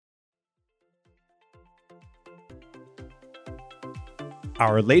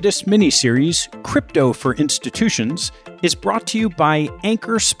Our latest mini-series, Crypto for Institutions, is brought to you by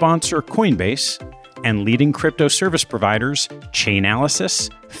anchor sponsor Coinbase and leading crypto service providers Chainalysis,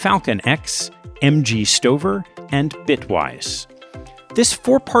 FalconX, MG Stover, and Bitwise. This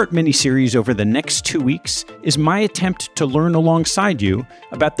 4-part mini-series over the next 2 weeks is my attempt to learn alongside you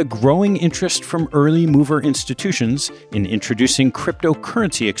about the growing interest from early mover institutions in introducing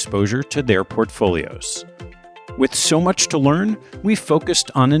cryptocurrency exposure to their portfolios. With so much to learn, we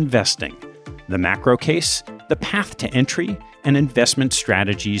focused on investing, the macro case, the path to entry, and investment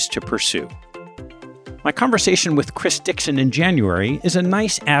strategies to pursue. My conversation with Chris Dixon in January is a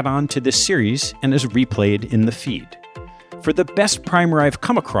nice add-on to this series and is replayed in the feed. For the best primer I've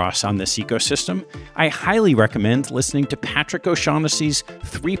come across on this ecosystem, I highly recommend listening to Patrick O'Shaughnessy's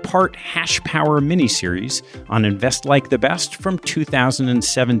 3-part Hash Power mini-series on Invest Like the Best from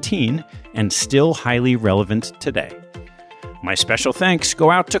 2017 and still highly relevant today. My special thanks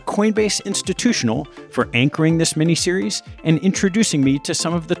go out to Coinbase Institutional for anchoring this mini-series and introducing me to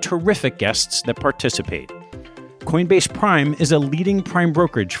some of the terrific guests that participate. Coinbase Prime is a leading prime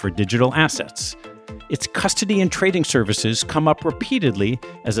brokerage for digital assets. Its custody and trading services come up repeatedly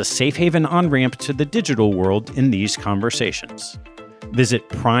as a safe haven on-ramp to the digital world in these conversations. Visit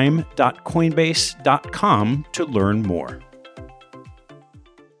prime.coinbase.com to learn more.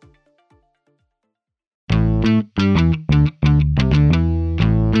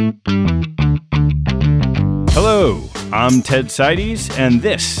 Hello, I'm Ted Seides, and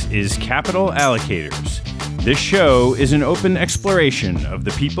this is Capital Allocators. This show is an open exploration of the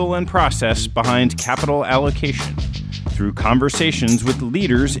people and process behind capital allocation. Through conversations with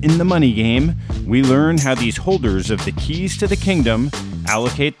leaders in the money game, we learn how these holders of the keys to the kingdom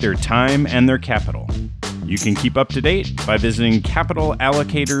allocate their time and their capital. You can keep up to date by visiting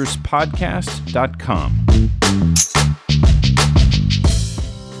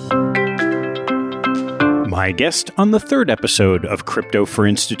capitalallocatorspodcast.com. My guest on the 3rd episode of Crypto for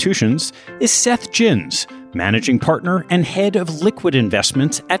Institutions is Seth Gins, managing partner and head of liquid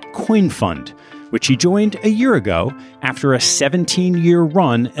investments at CoinFund, which he joined a year ago after a 17-year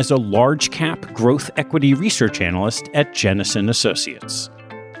run as a large-cap growth equity research analyst at Jennison Associates.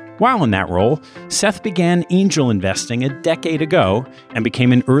 While in that role, Seth began angel investing a decade ago and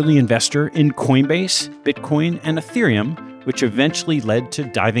became an early investor in Coinbase, Bitcoin, and Ethereum, which eventually led to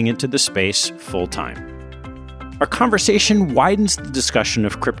diving into the space full-time. Our conversation widens the discussion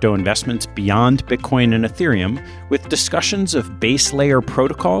of crypto investments beyond Bitcoin and Ethereum with discussions of base layer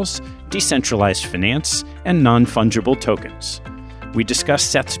protocols, decentralized finance, and non-fungible tokens. We discuss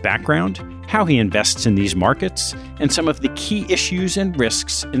Seth's background, how he invests in these markets, and some of the key issues and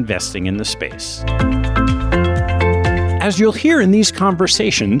risks investing in the space. As you'll hear in these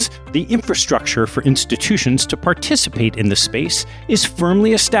conversations, the infrastructure for institutions to participate in the space is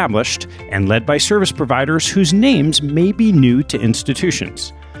firmly established and led by service providers whose names may be new to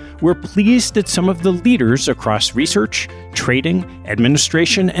institutions. We're pleased that some of the leaders across research, trading,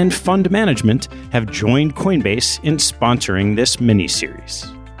 administration, and fund management have joined Coinbase in sponsoring this mini-series.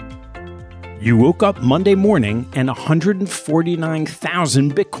 You woke up Monday morning and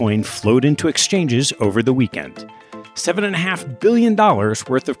 149,000 Bitcoin flowed into exchanges over the weekend. $7.5 billion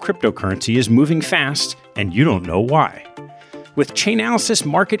worth of cryptocurrency is moving fast, and you don't know why. With Chainalysis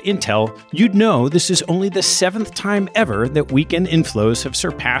market intel, you'd know this is only the 7th time ever that weekend inflows have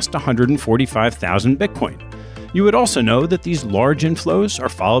surpassed 145,000 Bitcoin. You would also know that these large inflows are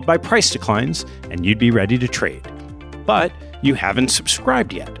followed by price declines, and you'd be ready to trade. But you haven't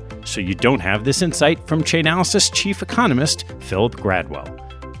subscribed yet, so you don't have this insight from Chainalysis chief economist Philip Gradwell.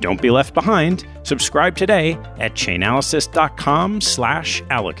 Don't be left behind. Subscribe today at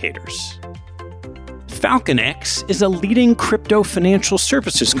chainalysis.com/allocators. FalconX is a leading crypto financial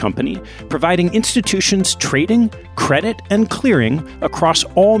services company providing institutions trading, credit, and clearing across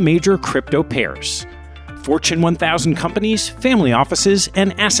all major crypto pairs. Fortune 1000 companies, family offices,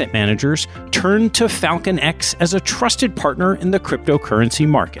 and asset managers turn to FalconX as a trusted partner in the cryptocurrency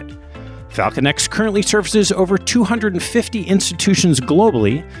market. FalconX currently services over 250 institutions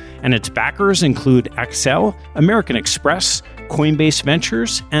globally, and its backers include Accel, American Express, Coinbase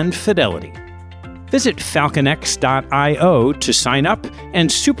Ventures, and Fidelity. Visit falconx.io to sign up and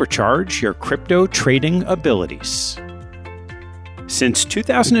supercharge your crypto trading abilities. Since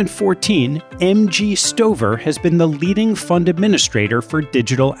 2014, MG Stover has been the leading fund administrator for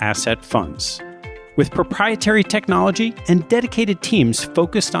digital asset funds. With proprietary technology and dedicated teams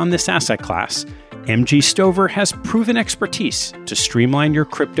focused on this asset class, MG Stover has proven expertise to streamline your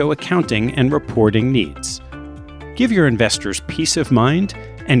crypto accounting and reporting needs. Give your investors peace of mind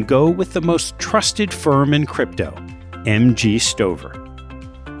and go with the most trusted firm in crypto, MG Stover.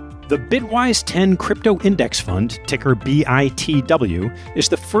 The Bitwise 10 Crypto Index Fund, ticker BITW, is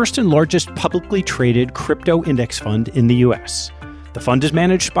the first and largest publicly traded crypto index fund in the U.S. The fund is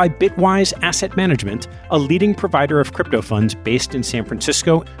managed by Bitwise Asset Management, a leading provider of crypto funds based in San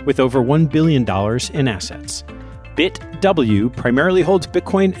Francisco with over $1 billion in assets. BitW primarily holds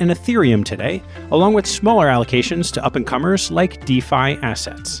Bitcoin and Ethereum today, along with smaller allocations to up-and-comers like DeFi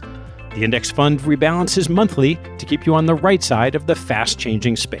assets. The index fund rebalances monthly to keep you on the right side of the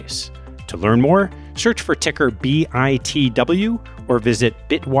fast-changing space. To learn more, search for ticker BITW or visit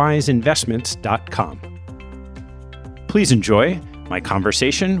bitwiseinvestments.com. Please enjoy my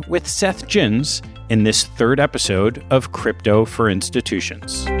conversation with Seth Jins in this third episode of Crypto for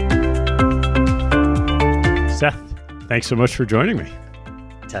Institutions. Seth, thanks so much for joining me.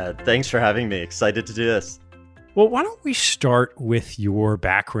 Ted, thanks for having me. Excited to do this. Well, why don't we start with your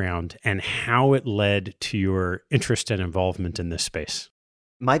background and how it led to your interest and involvement in this space?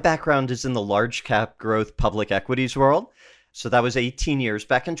 My background is in the large cap growth public equities world. So that was 18 years.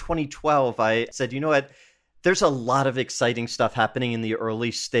 Back in 2012, I said, you know what? There's a lot of exciting stuff happening in the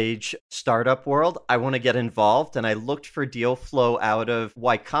early stage startup world. I want to get involved. And I looked for deal flow out of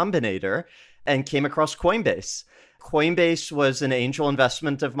Y Combinator and came across Coinbase. Coinbase was an angel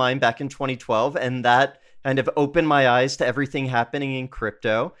investment of mine back in 2012. And that kind of opened my eyes to everything happening in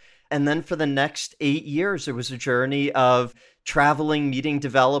crypto. And then for the next 8 years, it was a journey of traveling, meeting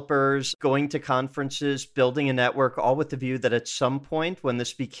developers, going to conferences, building a network, all with the view that at some point when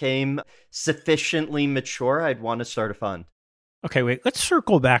this became sufficiently mature, I'd want to start a fund. Okay, wait, let's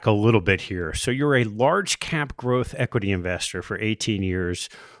circle back a little bit here. So you're a large cap growth equity investor for 18 years.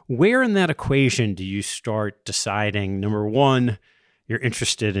 Where in that equation do you start deciding, number one, you're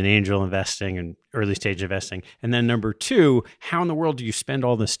interested in angel investing and early stage investing? And then number two, how in the world do you spend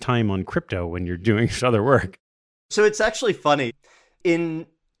all this time on crypto when you're doing this other work? So it's actually funny. In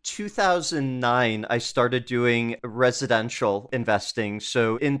 2009, I started doing residential investing.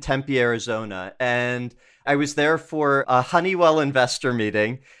 So in Tempe, Arizona. And I was there for a Honeywell investor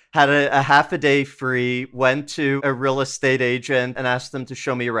meeting, had a half a day free, went to a real estate agent and asked them to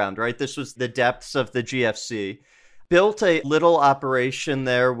show me around, right? This was the depths of the GFC. Built a little operation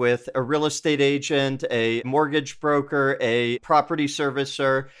there with a real estate agent, a mortgage broker, a property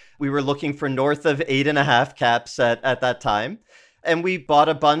servicer. We were looking for north of 8.5 caps at that time. And we bought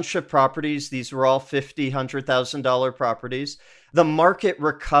a bunch of properties. These were all $50,000, $100,000 properties. The market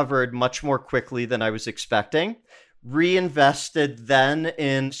recovered much more quickly than I was expecting. Reinvested then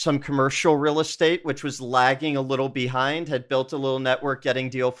in some commercial real estate, which was lagging a little behind, had built a little network getting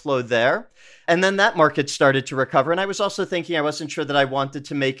deal flow there. And then that market started to recover. And I was also thinking I wasn't sure that I wanted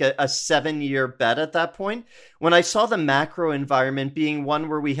to make a 7-year bet at that point. When I saw the macro environment being one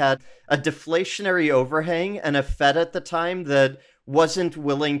where we had a deflationary overhang and a Fed at the time that wasn't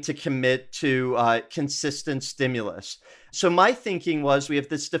willing to commit to consistent stimulus. So my thinking was we have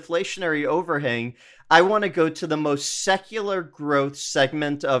this deflationary overhang. I want to go to the most secular growth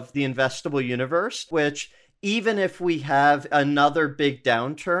segment of the investable universe, which even if we have another big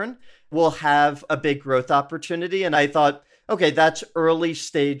downturn, we'll have a big growth opportunity. And I thought, okay, that's early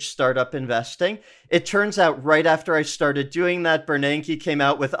stage startup investing. It turns out right after I started doing that, Bernanke came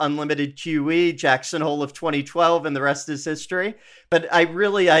out with unlimited QE, Jackson Hole of 2012, and the rest is history. But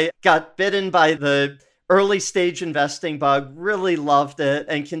I got bitten by the early stage investing bug, really loved it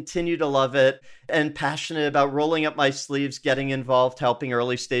and continue to love it, and passionate about rolling up my sleeves, getting involved, helping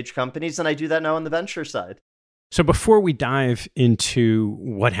early stage companies. And I do that now on the venture side. So before we dive into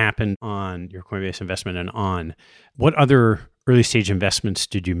what happened on your Coinbase investment and on, what other early stage investments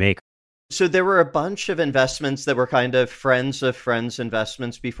did you make? So there were a bunch of investments that were kind of friends of friends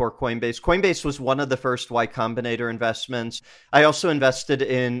investments before Coinbase. Coinbase was one of the first Y Combinator investments. I also invested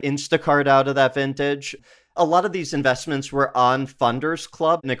in Instacart out of that vintage. A lot of these investments were on Funders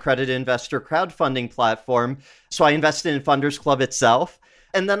Club, an accredited investor crowdfunding platform. So I invested in Funders Club itself.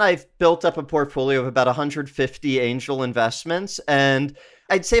 And then I've built up a portfolio of about 150 angel investments. And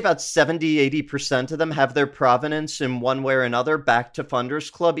I'd say about 70, 80% of them have their provenance in one way or another back to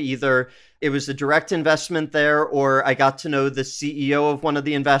Funders Club. Either it was a direct investment there, or I got to know the CEO of one of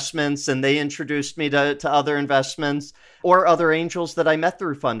the investments and they introduced me to other investments, or other angels that I met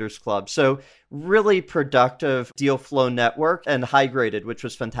through Funders Club. So really productive deal flow network and high graded, which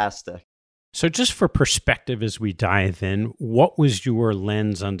was fantastic. So just for perspective as we dive in, what was your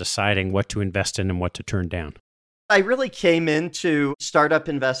lens on deciding what to invest in and what to turn down? I really came into startup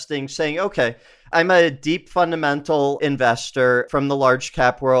investing saying, okay, I'm a deep fundamental investor from the large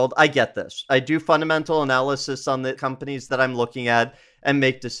cap world. I get this. I do fundamental analysis on the companies that I'm looking at and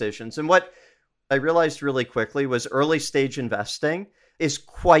make decisions. And what I realized really quickly was early stage investing is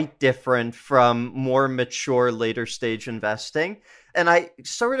quite different from more mature later stage investing. And I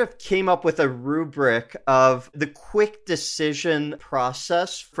sort of came up with a rubric of the quick decision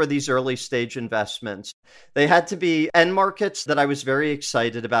process for these early stage investments. They had to be end markets that I was very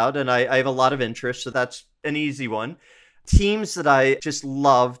excited about, and I have a lot of interest, so that's an easy one. Teams that I just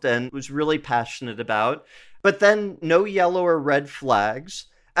loved and was really passionate about, but then no yellow or red flags.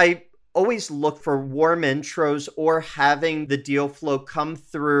 I always look for warm intros or having the deal flow come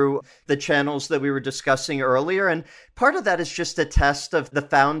through the channels that we were discussing earlier. And part of that is just a test of the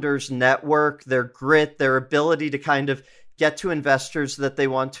founder's network, their grit, their ability to kind of get to investors that they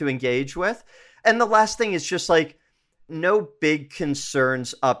want to engage with. And the last thing is just like, no big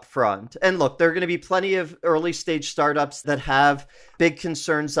concerns up front. And look, there are going to be plenty of early stage startups that have big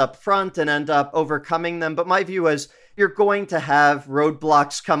concerns up front and end up overcoming them. But my view is you're going to have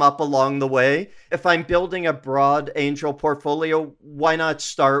roadblocks come up along the way. If I'm building a broad angel portfolio, why not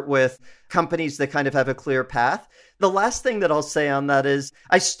start with companies that kind of have a clear path? The last thing that I'll say on that is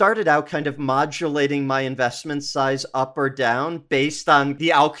I started out kind of modulating my investment size up or down based on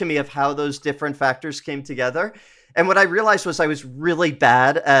the alchemy of how those different factors came together. And what I realized was I was really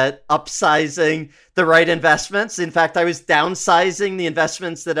bad at upsizing the right investments. In fact, I was downsizing the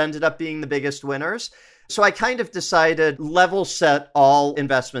investments that ended up being the biggest winners. So I kind of decided level set all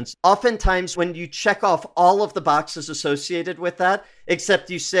investments. Oftentimes when you check off all of the boxes associated with that, except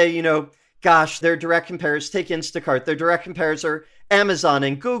you say, gosh, their direct compares, take Instacart, their direct compares are Amazon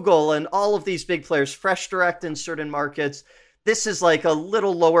and Google and all of these big players, Fresh Direct in certain markets. This is like a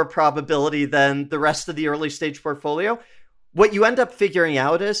little lower probability than the rest of the early stage portfolio. What you end up figuring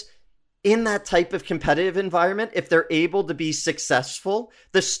out is in that type of competitive environment, if they're able to be successful,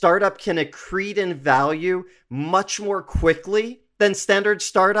 the startup can accrete in value much more quickly than standard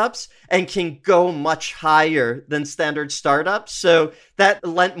startups and can go much higher than standard startups. So that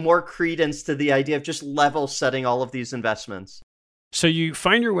lent more credence to the idea of just level setting all of these investments. So you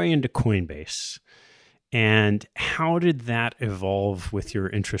find your way into Coinbase. And how did that evolve with your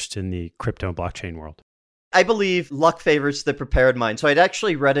interest in the crypto blockchain world? I believe luck favors the prepared mind. So I'd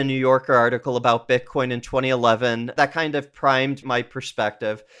actually read a New Yorker article about Bitcoin in 2011 that kind of primed my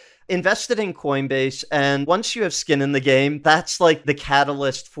perspective. Invested in Coinbase, and once you have skin in the game, that's like the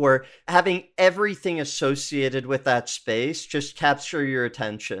catalyst for having everything associated with that space just capture your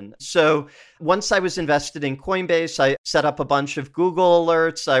attention. So once I was invested in Coinbase, I set up a bunch of Google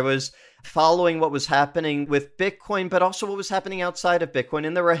alerts. I was following what was happening with Bitcoin, but also what was happening outside of Bitcoin.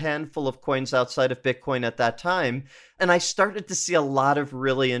 And there were a handful of coins outside of Bitcoin at that time. And I started to see a lot of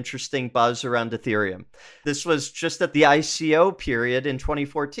really interesting buzz around Ethereum. This was just at the ICO period in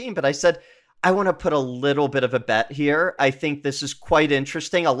 2014, but I said, I want to put a little bit of a bet here. I think this is quite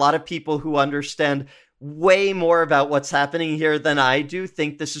interesting. A lot of people who understand way more about what's happening here than I do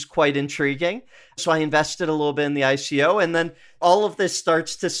think this is quite intriguing. So I invested a little bit in the ICO, and then all of this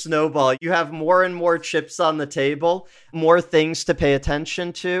starts to snowball. You have more and more chips on the table, more things to pay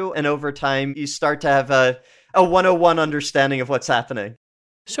attention to, and over time you start to have a 101 understanding of what's happening.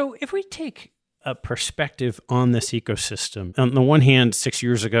 So if we take a perspective on this ecosystem, on the one hand, 6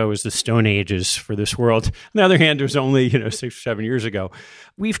 years ago was the Stone Ages for this world. On the other hand, it was only 6 or 7 years ago.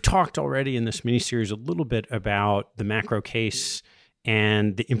 We've talked already in this miniseries a little bit about the macro case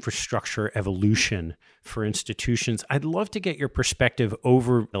and the infrastructure evolution for institutions. I'd love to get your perspective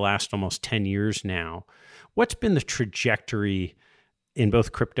over the last almost 10 years now. What's been the trajectory in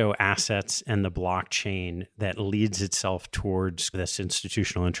both crypto assets and the blockchain that leads itself towards this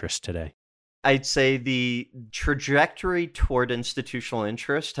institutional interest today? I'd say the trajectory toward institutional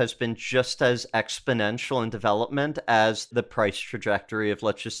interest has been just as exponential in development as the price trajectory of,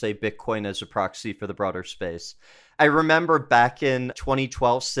 let's just say, Bitcoin as a proxy for the broader space. I remember back in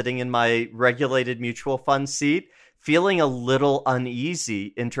 2012 sitting in my regulated mutual fund seat, feeling a little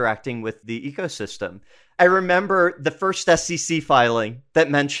uneasy interacting with the ecosystem. I remember the first SEC filing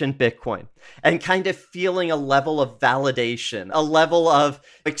that mentioned Bitcoin and kind of feeling a level of validation, a level of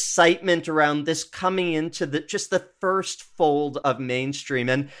excitement around this coming into just the first fold of mainstream.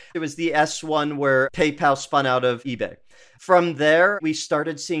 And it was the S1 where PayPal spun out of eBay. From there, we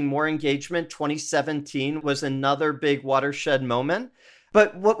started seeing more engagement. 2017 was another big watershed moment.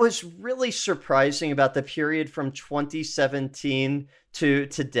 But what was really surprising about the period from 2017 to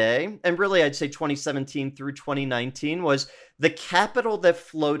today, and really I'd say 2017 through 2019, was the capital that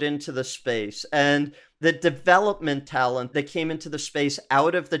flowed into the space and the development talent that came into the space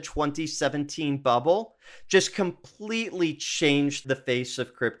out of the 2017 bubble just completely changed the face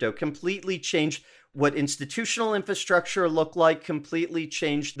of crypto, completely changed what institutional infrastructure looked like, completely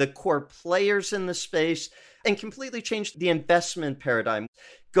changed the core players in the space, and completely changed the investment paradigm,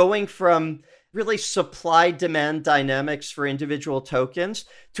 going from really supply-demand dynamics for individual tokens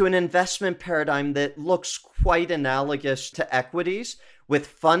to an investment paradigm that looks quite analogous to equities, with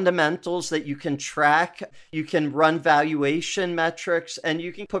fundamentals that you can track, you can run valuation metrics, and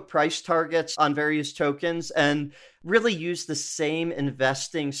you can put price targets on various tokens and really use the same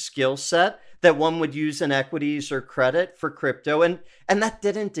investing skill set that one would use in equities or credit for crypto. And that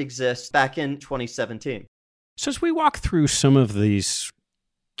didn't exist back in 2017. So as we walk through some of these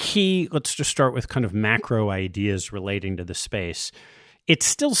key, let's just start with kind of macro ideas relating to the space, it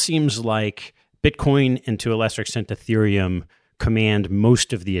still seems like Bitcoin and to a lesser extent Ethereum command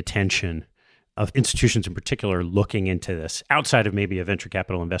most of the attention of institutions in particular looking into this, outside of maybe a venture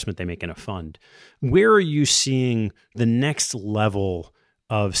capital investment they make in a fund. Where are you seeing the next level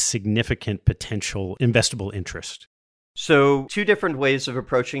of significant potential investable interest? So, two different ways of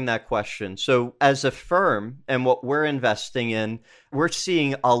approaching that question. So, as a firm and what we're investing in, we're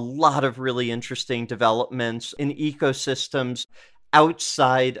seeing a lot of really interesting developments in ecosystems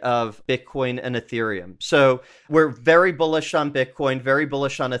outside of Bitcoin and Ethereum. So we're very bullish on Bitcoin, very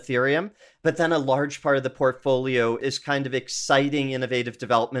bullish on Ethereum, but then a large part of the portfolio is kind of exciting, innovative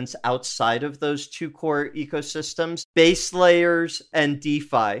developments outside of those two core ecosystems, base layers and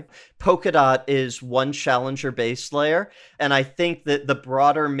DeFi. Polkadot is one challenger base layer, and I think that the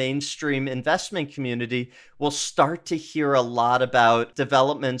broader mainstream investment community will start to hear a lot about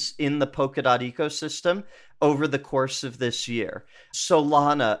developments in the Polkadot ecosystem over the course of this year.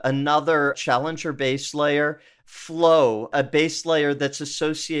 Solana, another challenger base layer. Flow, a base layer that's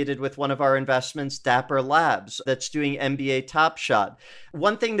associated with one of our investments, Dapper Labs, that's doing NBA Top Shot.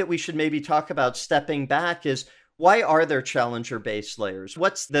 One thing that we should maybe talk about stepping back is, why are there challenger base layers?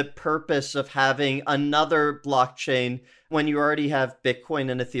 What's the purpose of having another blockchain when you already have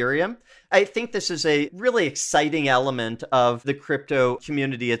Bitcoin and Ethereum? I think this is a really exciting element of the crypto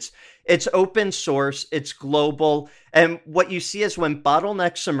community. It's open source, it's global, and what you see is when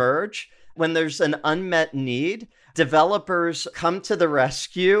bottlenecks emerge, when there's an unmet need, developers come to the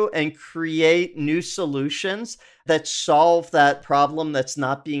rescue and create new solutions that solve that problem that's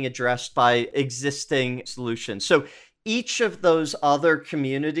not being addressed by existing solutions. So each of those other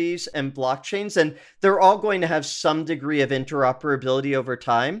communities and blockchains, and they're all going to have some degree of interoperability over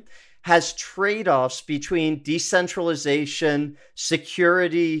time, has trade-offs between decentralization,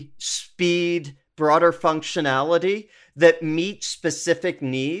 security, speed, broader functionality that meet specific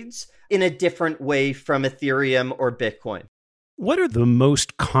needs in a different way from Ethereum or Bitcoin. What are the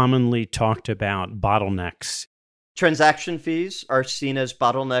most commonly talked about bottlenecks? Transaction fees are seen as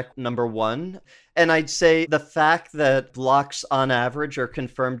bottleneck number one. And I'd say the fact that blocks on average are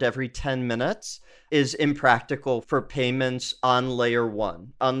confirmed every 10 minutes is impractical for payments on layer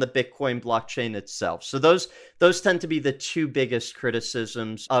one, on the Bitcoin blockchain itself. So those tend to be the two biggest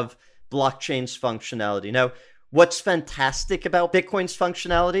criticisms of blockchain's functionality. Now, what's fantastic about Bitcoin's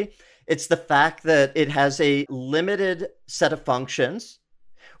functionality? It's the fact that it has a limited set of functions,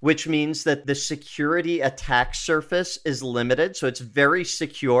 which means that the security attack surface is limited. So it's very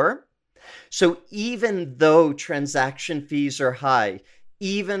secure. So even though transaction fees are high,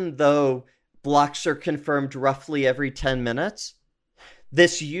 even though blocks are confirmed roughly every 10 minutes,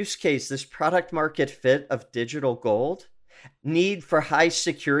 this use case, this product market fit of digital gold, need for high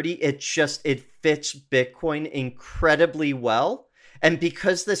security, it fits Bitcoin incredibly well. And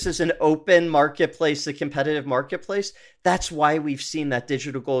because this is an open marketplace, a competitive marketplace, that's why we've seen that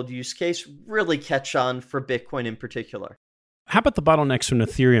digital gold use case really catch on for Bitcoin in particular. How about the bottlenecks in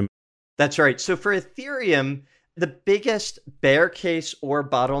Ethereum? That's right. So for Ethereum, the biggest bear case or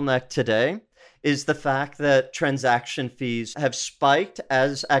bottleneck today is the fact that transaction fees have spiked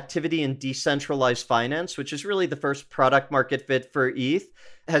as activity in decentralized finance, which is really the first product market fit for ETH,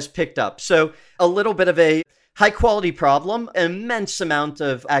 has picked up. So a little bit of a high quality problem, an immense amount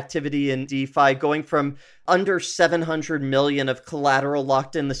of activity in DeFi, going from under 700 million of collateral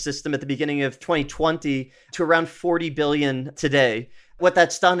locked in the system at the beginning of 2020 to around 40 billion today. What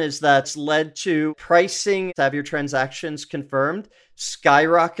that's done is that's led to pricing to have your transactions confirmed,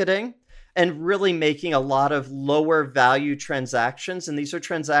 skyrocketing, and really making a lot of lower value transactions. And these are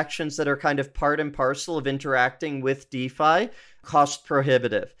transactions that are kind of part and parcel of interacting with DeFi, cost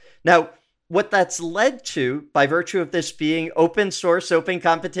prohibitive. Now, what that's led to, by virtue of this being open source, open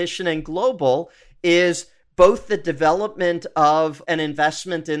competition, and global, is both the development of an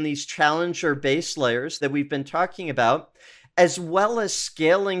investment in these challenger base layers that we've been talking about, as well as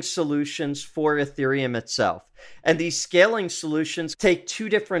scaling solutions for Ethereum itself. And these scaling solutions take two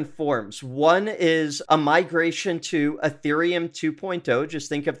different forms. One is a migration to Ethereum 2.0. Just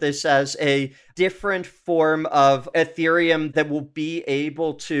think of this as a different form of Ethereum that will be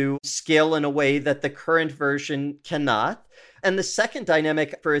able to scale in a way that the current version cannot. And the second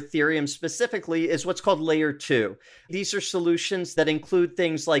dynamic for Ethereum specifically is what's called layer 2. These are solutions that include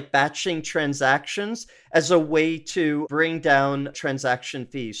things like batching transactions as a way to bring down transaction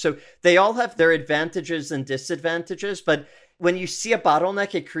fees. So they all have their advantages and disadvantages, but when you see a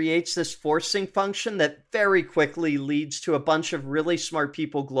bottleneck, it creates this forcing function that very quickly leads to a bunch of really smart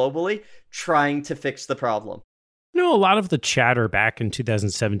people globally trying to fix the problem. A lot of the chatter back in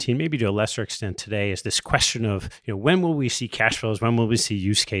 2017, maybe to a lesser extent today, is this question of, when will we see cash flows? When will we see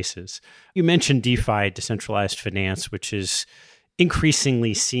use cases? You mentioned DeFi, decentralized finance, which is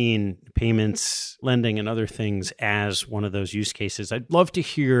increasingly seen payments, lending, and other things as one of those use cases. I'd love to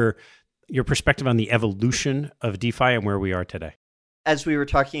hear your perspective on the evolution of DeFi and where we are today. As we were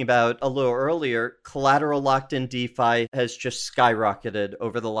talking about a little earlier, collateral locked in DeFi has just skyrocketed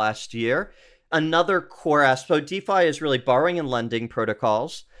over the last year. Another core aspect, DeFi is really borrowing and lending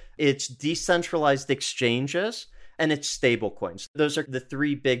protocols. It's decentralized exchanges, and it's stablecoins. Those are the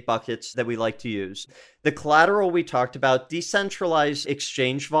three big buckets that we like to use. The collateral we talked about, decentralized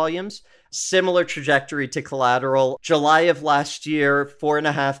exchange volumes, similar trajectory to collateral. July of last year,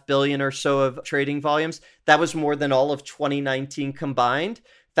 4.5 billion or so of trading volumes. That was more than all of 2019 combined.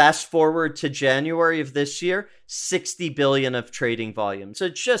 Fast forward to January of this year, 60 billion of trading volume. So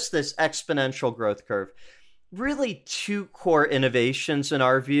just this exponential growth curve. Really two core innovations in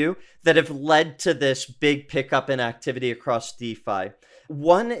our view that have led to this big pickup in activity across DeFi.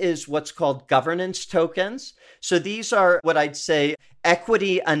 One is what's called governance tokens. So these are what I'd say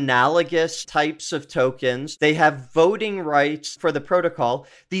equity analogous types of tokens. They have voting rights for the protocol.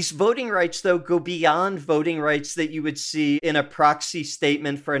 These voting rights, though, go beyond voting rights that you would see in a proxy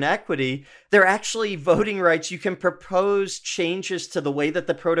statement for an equity. They're actually voting rights. You can propose changes to the way that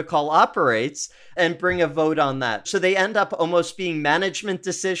the protocol operates and bring a vote on that. So they end up almost being management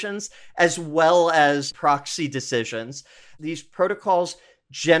decisions as well as proxy decisions. These protocols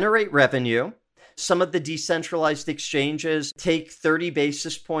generate revenue. Some of the decentralized exchanges take 30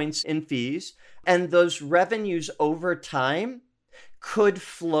 basis points in fees, and those revenues over time could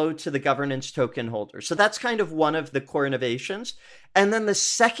flow to the governance token holder. So that's kind of one of the core innovations. And then the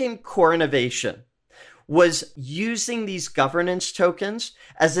second core innovation was using these governance tokens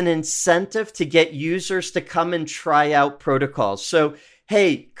as an incentive to get users to come and try out protocols. So,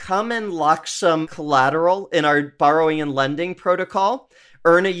 hey, come and lock some collateral in our borrowing and lending protocol,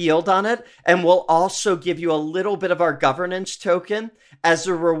 earn a yield on it, and we'll also give you a little bit of our governance token as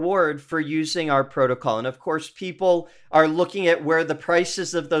a reward for using our protocol. And of course, people are looking at where the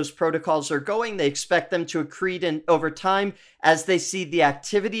prices of those protocols are going. They expect them to accrete in over time as they see the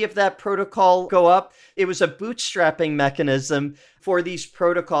activity of that protocol go up. It was a bootstrapping mechanism for these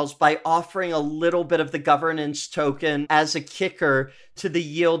protocols by offering a little bit of the governance token as a kicker to the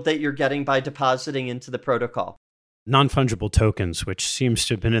yield that you're getting by depositing into the protocol. Non-fungible tokens, which seems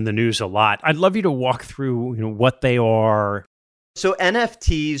to have been in the news a lot. I'd love you to walk through, what they are. So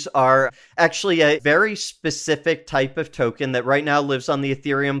NFTs are actually a very specific type of token that right now lives on the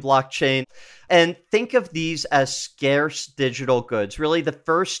Ethereum blockchain. And think of these as scarce digital goods. Really, the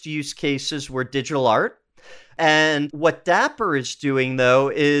first use cases were digital art. And what Dapper is doing,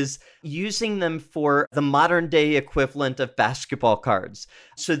 though, is using them for the modern day equivalent of basketball cards.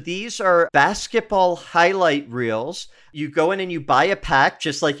 So these are basketball highlight reels. You go in and you buy a pack,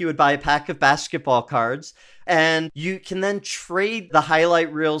 just like you would buy a pack of basketball cards. And you can then trade the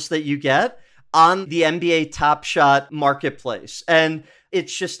highlight reels that you get on the NBA Top Shot marketplace. And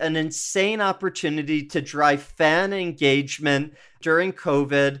it's just an insane opportunity to drive fan engagement during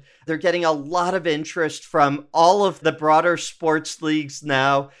COVID. They're getting a lot of interest from all of the broader sports leagues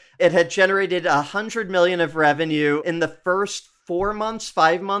now. It had generated 100 million of revenue in the first 5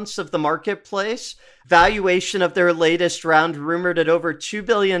 months of the marketplace. Valuation of their latest round rumored at over $2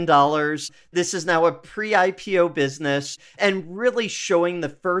 billion. This is now a pre-IPO business and really showing the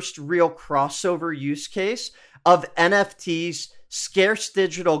first real crossover use case of NFTs, scarce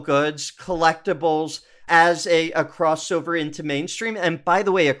digital goods, collectibles as a crossover into mainstream. And by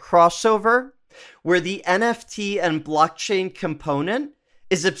the way, a crossover where the NFT and blockchain component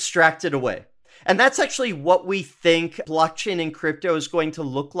is abstracted away. And that's actually what we think blockchain and crypto is going to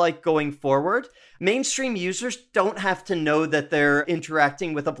look like going forward. Mainstream users don't have to know that they're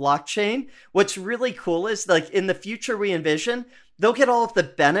interacting with a blockchain. What's really cool is, like, in the future we envision, they'll get all of the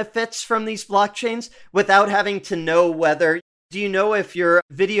benefits from these blockchains without having to know whether, do you know if your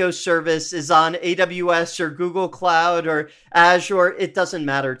video service is on AWS or Google Cloud or Azure? It doesn't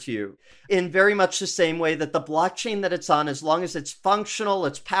matter to you. In very much the same way that the blockchain that it's on, as long as it's functional,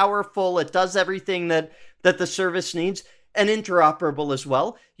 it's powerful, it does everything that the service needs, and interoperable as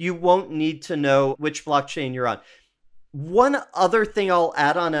well, you won't need to know which blockchain you're on. One other thing I'll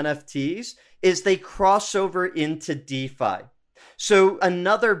add on NFTs is they cross over into DeFi. So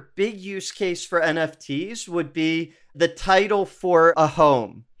another big use case for NFTs would be the title for a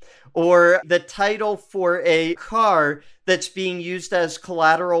home or the title for a car that's being used as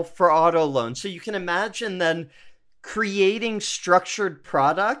collateral for auto loans. So you can imagine then creating structured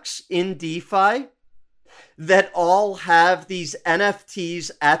products in DeFi that all have these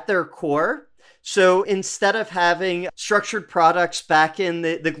NFTs at their core. So instead of having structured products back in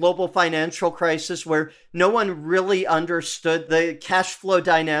the global financial crisis where no one really understood the cash flow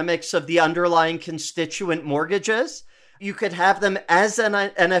dynamics of the underlying constituent mortgages, you could have them as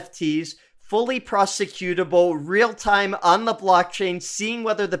NFTs, fully prosecutable, real-time on the blockchain, seeing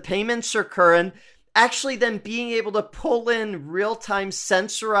whether the payments are current, actually then being able to pull in real-time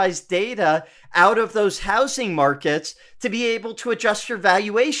sensorized data out of those housing markets to be able to adjust your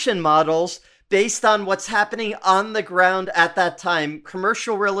valuation models based on what's happening on the ground at that time.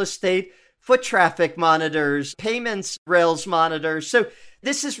 Commercial real estate, foot traffic monitors, payments rails monitors. So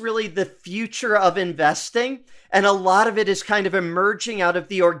this is really the future of investing. And a lot of it is kind of emerging out of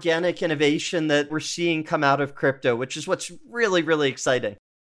the organic innovation that we're seeing come out of crypto, which is what's really, really exciting.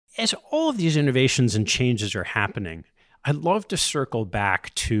 As all of these innovations and changes are happening, I'd love to circle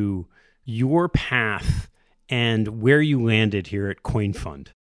back to your path and where you landed here at CoinFund.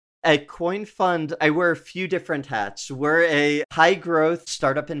 At CoinFund, I wear a few different hats. We're a high-growth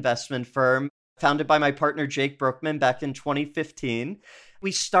startup investment firm founded by my partner, Jake Brookman, back in 2015.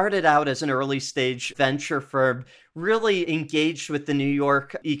 We started out as an early-stage venture firm, really engaged with the New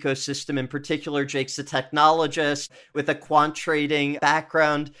York ecosystem. In particular, Jake's a technologist with a quant trading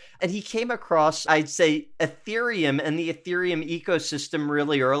background, and he came across, I'd say, Ethereum and the Ethereum ecosystem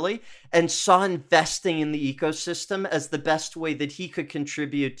really early and saw investing in the ecosystem as the best way that he could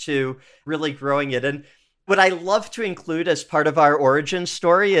contribute to really growing it. And what I love to include as part of our origin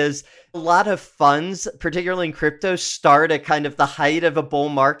story is a lot of funds, particularly in crypto, start at kind of the height of a bull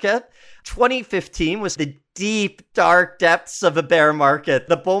market. 2015 was the deep, dark depths of a bear market.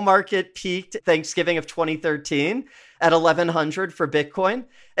 The bull market peaked Thanksgiving of 2013 at 1,100 for Bitcoin.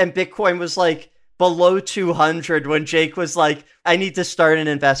 And Bitcoin was like below 200 when Jake was like, I need to start an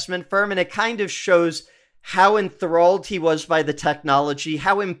investment firm. And it kind of shows how enthralled he was by the technology,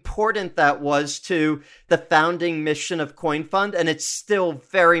 how important that was to the founding mission of CoinFund, and it's still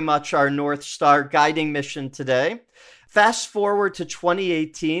very much our North Star guiding mission today. Fast forward to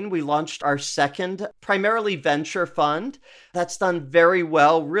 2018, we launched our second, primarily venture fund. That's done very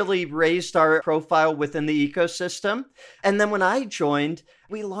well, really raised our profile within the ecosystem. And then when I joined,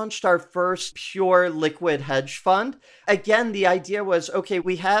 we launched our first pure liquid hedge fund. Again, the idea was, okay,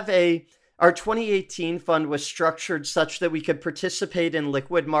 we have our 2018 fund was structured such that we could participate in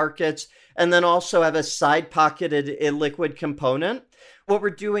liquid markets and then also have a side-pocketed illiquid component. What we're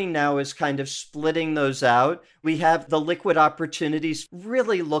doing now is kind of splitting those out. We have the liquid opportunities,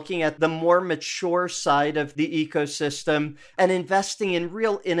 really looking at the more mature side of the ecosystem and investing in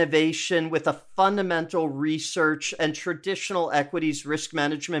real innovation with a fundamental research and traditional equities risk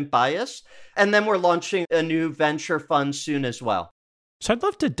management bias. And then we're launching a new venture fund soon as well. So I'd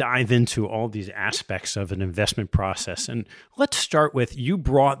love to dive into all these aspects of an investment process. And let's start with, you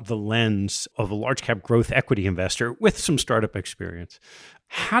brought the lens of a large cap growth equity investor with some startup experience.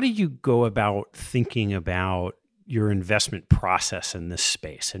 How do you go about thinking about your investment process in this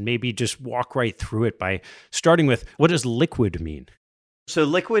space? And maybe just walk right through it by starting with, what does liquid mean? So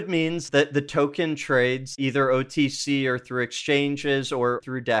liquid means that the token trades either OTC or through exchanges or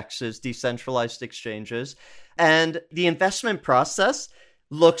through DEXs, decentralized exchanges. And the investment process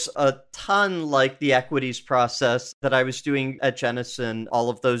looks a ton like the equities process that I was doing at Jennison all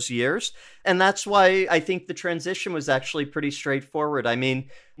of those years. And that's why I think the transition was actually pretty straightforward. I mean,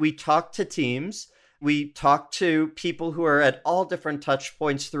 we talked to teams. We talk to people who are at all different touch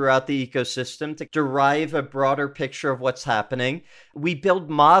points throughout the ecosystem to derive a broader picture of what's happening. We build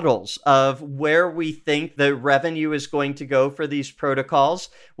models of where we think the revenue is going to go for these protocols,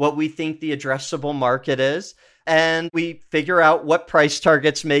 what we think the addressable market is, and we figure out what price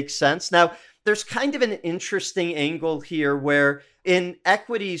targets make sense. Now, there's kind of an interesting angle here where in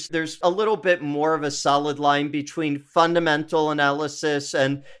equities, there's a little bit more of a solid line between fundamental analysis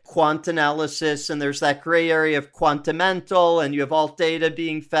and quant analysis. And there's that gray area of quantamental, and you have alt data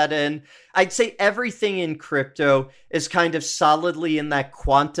being fed in. I'd say everything in crypto is kind of solidly in that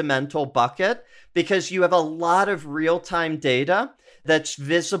quantamental bucket because you have a lot of real-time data that's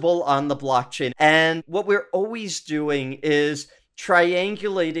visible on the blockchain. And what we're always doing is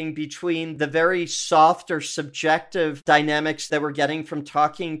triangulating between the very soft or subjective dynamics that we're getting from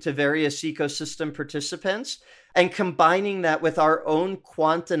talking to various ecosystem participants and combining that with our own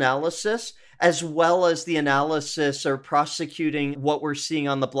quant analysis, as well as the analysis or prosecuting what we're seeing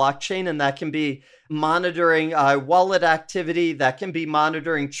on the blockchain. And that can be monitoring wallet activity, that can be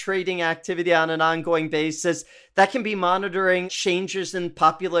monitoring trading activity on an ongoing basis, that can be monitoring changes in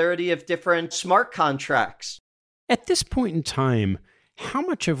popularity of different smart contracts. At this point in time, how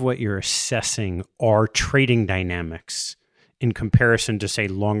much of what you're assessing are trading dynamics in comparison to, say,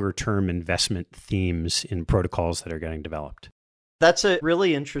 longer-term investment themes in protocols that are getting developed? That's a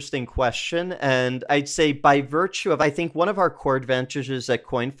really interesting question. And I'd say by virtue of, I think one of our core advantages at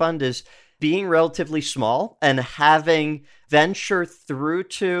CoinFund is being relatively small and having venture through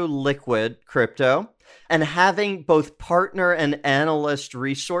to liquid crypto and having both partner and analyst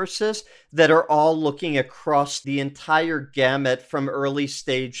resources that are all looking across the entire gamut from early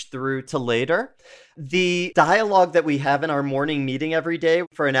stage through to later. The dialogue that we have in our morning meeting every day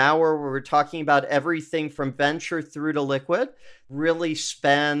for an hour where we're talking about everything from venture through to liquid really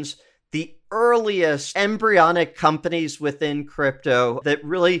spans the earliest embryonic companies within crypto that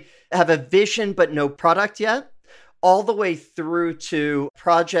really have a vision but no product yet, all the way through to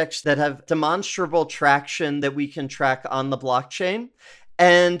projects that have demonstrable traction that we can track on the blockchain.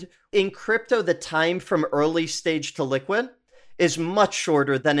 And in crypto, the time from early stage to liquid is much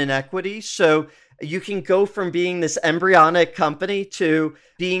shorter than in equity. So you can go from being this embryonic company to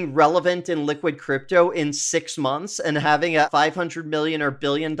being relevant in liquid crypto in 6 months and having a 500 million or $1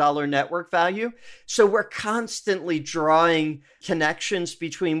 billion network value. So we're constantly drawing connections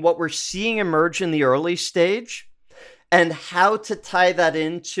between what we're seeing emerge in the early stage and how to tie that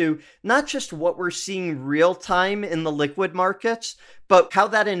into not just what we're seeing real time in the liquid markets, but how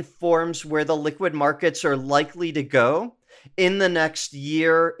that informs where the liquid markets are likely to go in the next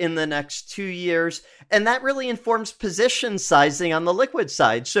year, in the next 2 years. And that really informs position sizing on the liquid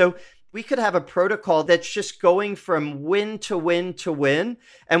side. So we could have a protocol that's just going from win to win to win.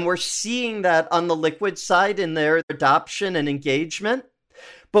 And we're seeing that on the liquid side in their adoption and engagement.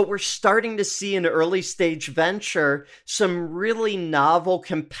 But we're starting to see in early stage venture some really novel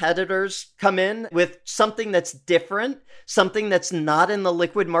competitors come in with something that's different, something that's not in the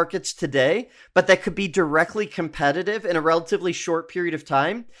liquid markets today, but that could be directly competitive in a relatively short period of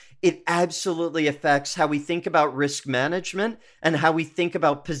time. It absolutely affects how we think about risk management and how we think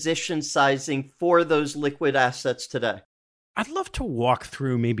about position sizing for those liquid assets today. I'd love to walk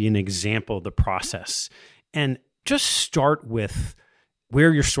through maybe an example of the process and just start with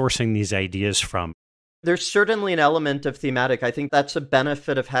where you're sourcing these ideas from. There's certainly an element of thematic. I think that's a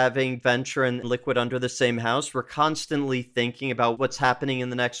benefit of having venture and liquid under the same house. We're constantly thinking about what's happening in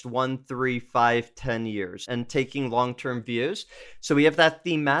the next 1, 3, 5, 10 years and taking long-term views. So we have that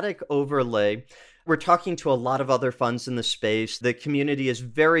thematic overlay. We're talking to a lot of other funds in the space. The community is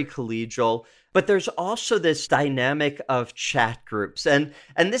very collegial. But there's also this dynamic of chat groups. And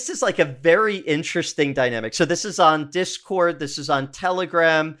this is like a very interesting dynamic. So this is on Discord, this is on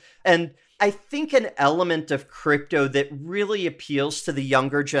Telegram. And I think an element of crypto that really appeals to the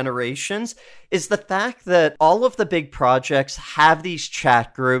younger generations is the fact that all of the big projects have these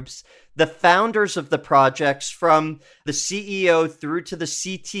chat groups. The founders of the projects, from the CEO through to the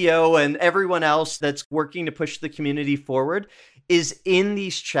CTO and everyone else that's working to push the community forward, is in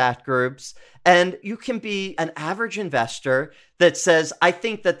these chat groups. And you can be an average investor that says, I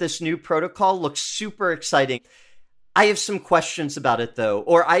think that this new protocol looks super exciting. I have some questions about it though,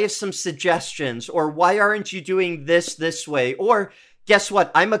 or I have some suggestions, or why aren't you doing this way? Or guess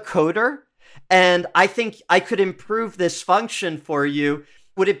what? I'm a coder and I think I could improve this function for you.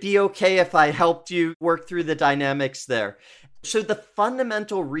 Would it be okay if I helped you work through the dynamics there? So the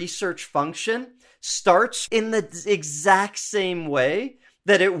fundamental research function starts in the exact same way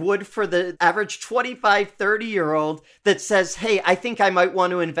that it would for the average 25, 30-year-old that says, hey, I think I might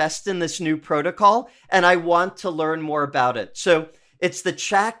want to invest in this new protocol and I want to learn more about it. So it's the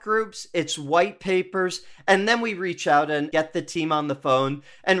chat groups, it's white papers, and then we reach out and get the team on the phone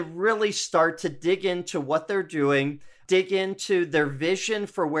and really start to dig into what they're doing, dig into their vision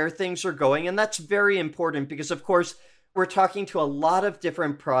for where things are going. And that's very important because, of course, We're talking to a lot of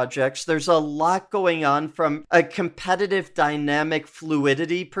different projects. There's a lot going on from a competitive dynamic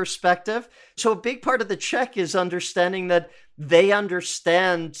fluidity perspective. So a big part of the check is understanding that they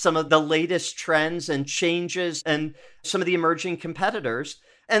understand some of the latest trends and changes and some of the emerging competitors.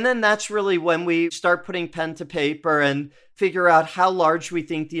 And then that's really when we start putting pen to paper and figure out how large we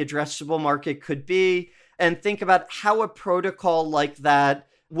think the addressable market could be and think about how a protocol like that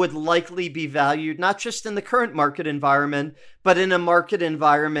would likely be valued, not just in the current market environment, but in a market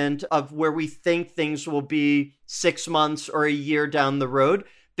environment of where we think things will be 6 months or a year down the road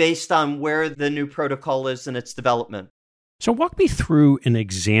based on where the new protocol is in its development. So walk me through an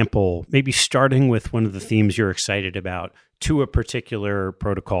example, maybe starting with one of the themes you're excited about to a particular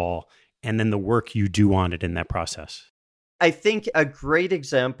protocol, and then the work you do on it in that process. I think a great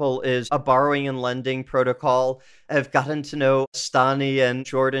example is a borrowing and lending protocol. I've gotten to know Stani and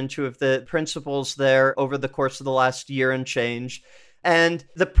Jordan, two of the principals there, over the course of the last year and change. And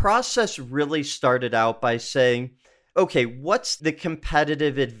the process really started out by saying, okay, what's the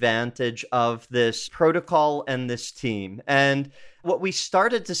competitive advantage of this protocol and this team? And what we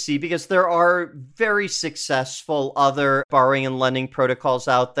started to see, because there are very successful other borrowing and lending protocols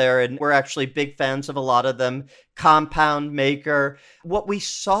out there, and we're actually big fans of a lot of them, Compound, Maker. What we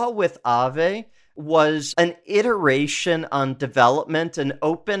saw with Aave was an iteration on development and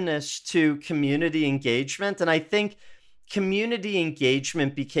openness to community engagement. And I think community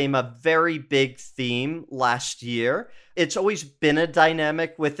engagement became a very big theme last year. It's always been a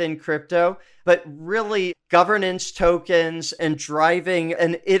dynamic within crypto, but really governance tokens and driving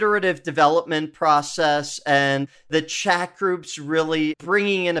an iterative development process and the chat groups really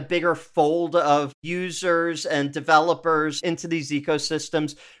bringing in a bigger fold of users and developers into these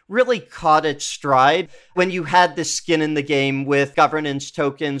ecosystems really caught its stride when you had the skin in the game with governance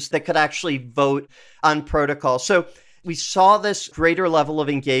tokens that could actually vote on protocol. So we saw this greater level of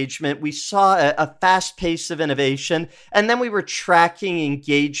engagement. We saw a fast pace of innovation. And then we were tracking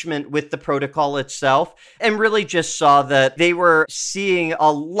engagement with the protocol itself and really just saw that they were seeing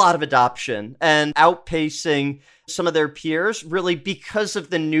a lot of adoption and outpacing some of their peers, really because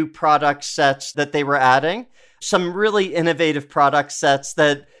of the new product sets that they were adding. Some really innovative product sets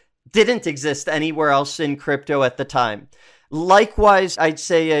that didn't exist anywhere else in crypto at the time. Likewise, I'd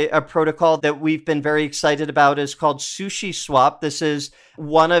say a protocol that we've been very excited about is called SushiSwap. This is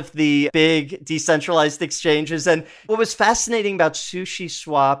one of the big decentralized exchanges. And what was fascinating about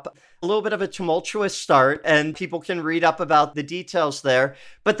SushiSwap, a little bit of a tumultuous start, and people can read up about the details there,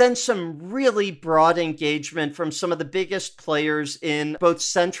 but then some really broad engagement from some of the biggest players in both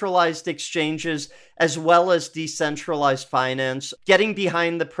centralized exchanges as well as decentralized finance, getting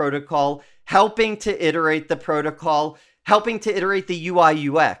behind the protocol, helping to iterate the protocol, helping to iterate the UI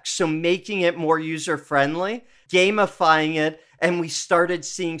UX, so making it more user-friendly, gamifying it, and we started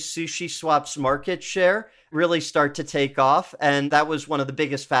seeing SushiSwap's market share really start to take off, and that was one of the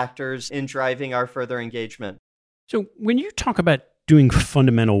biggest factors in driving our further engagement. So when you talk about doing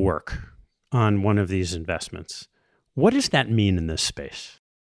fundamental work on one of these investments, what does that mean in this space?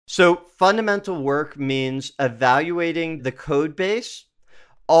 So fundamental work means evaluating the code base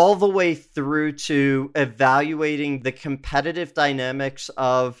all the way through to evaluating the competitive dynamics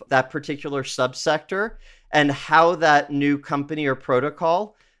of that particular subsector and how that new company or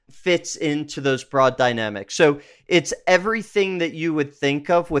protocol fits into those broad dynamics. So it's everything that you would think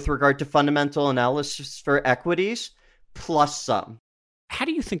of with regard to fundamental analysis for equities, plus some. How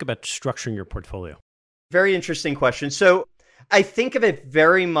do you think about structuring your portfolio? Very interesting question. So I think of it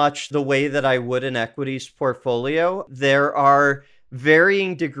very much the way that I would an equities portfolio. There are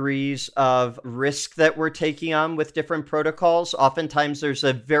varying degrees of risk that we're taking on with different protocols. Oftentimes there's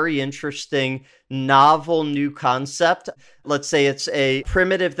a very interesting, novel new concept. Let's say it's a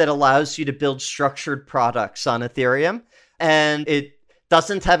primitive that allows you to build structured products on Ethereum, and it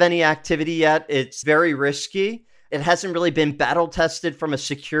doesn't have any activity yet. It's very risky. It hasn't really been battle tested from a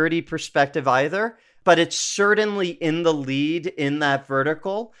security perspective either, but it's certainly in the lead in that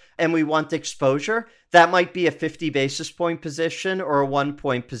vertical, and we want exposure. That might be a 50 basis point position or a 1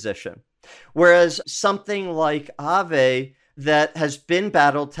 point position. Whereas something like Aave that has been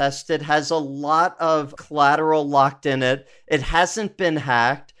battle tested, has a lot of collateral locked in it. It hasn't been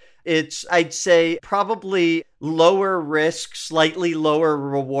hacked. It's, I'd say, probably lower risk, slightly lower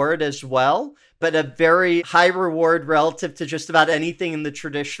reward as well, but a very high reward relative to just about anything in the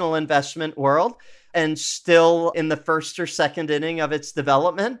traditional investment world, and still in the first or second inning of its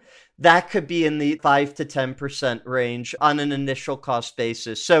development. That could be in the 5 to 10% range on an initial cost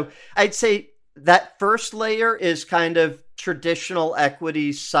basis. So I'd say that first layer is kind of traditional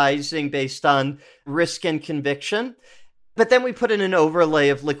equity sizing based on risk and conviction. But then we put in an overlay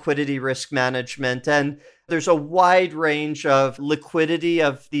of liquidity risk management, and there's a wide range of liquidity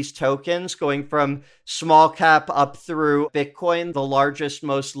of these tokens going from small cap up through Bitcoin, the largest,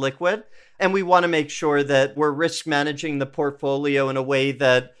 most liquid. And we want to make sure that we're risk managing the portfolio in a way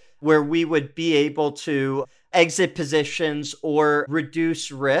that where we would be able to exit positions or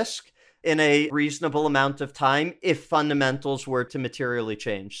reduce risk in a reasonable amount of time if fundamentals were to materially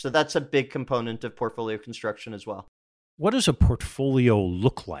change. So that's a big component of portfolio construction as well. What does a portfolio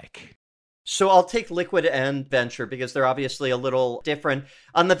look like? So I'll take liquid and venture because they're obviously a little different.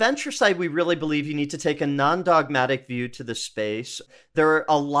 On the venture side, we really believe you need to take a non-dogmatic view to the space. There are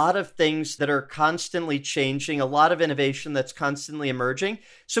a lot of things that are constantly changing, a lot of innovation that's constantly emerging.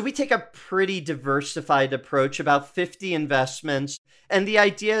 So we take a pretty diversified approach, about 50 investments. And the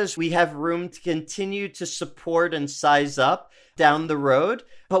idea is we have room to continue to support and size up down the road,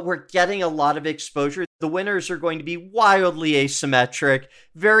 but we're getting a lot of exposure. The winners are going to be wildly asymmetric,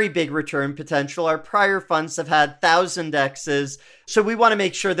 very big return potential. Our prior funds have had 1,000x's, so we want to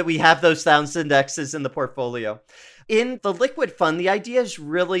make sure that we have those 1,000x's in the portfolio. In the liquid fund, the idea is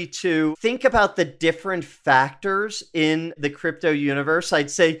really to think about the different factors in the crypto universe. I'd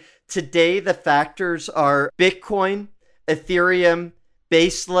say today the factors are Bitcoin, Ethereum,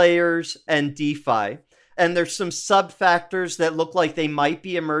 base layers, and DeFi. And there's some sub-factors that look like they might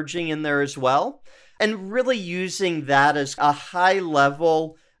be emerging in there as well. And really using that as a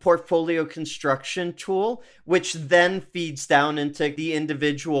high-level portfolio construction tool, which then feeds down into the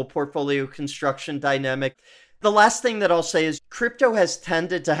individual portfolio construction dynamic. The last thing that I'll say is crypto has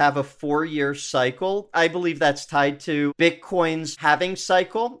tended to have a 4-year cycle. I believe that's tied to Bitcoin's halving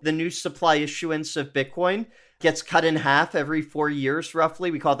cycle. The new supply issuance of Bitcoin gets cut in half every 4 years, roughly.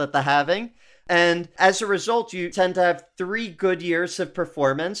 We call that the halving. And as a result, you tend to have 3 good years of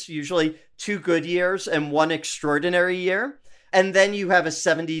performance, usually 2 good years and 1 extraordinary year. And then you have a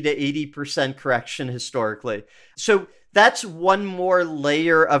 70 to 80% correction historically. So that's one more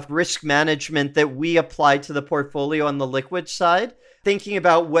layer of risk management that we apply to the portfolio on the liquid side, thinking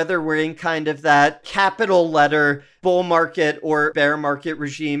about whether we're in kind of that capital letter bull market or bear market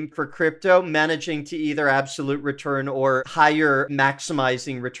regime for crypto, managing to either absolute return or higher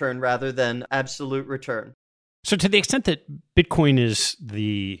maximizing return rather than absolute return. So to the extent that Bitcoin is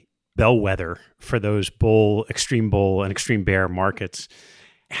the bellwether for those extreme bull and extreme bear markets,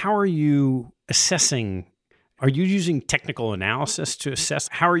 how are you assessing? Are you using technical analysis to assess?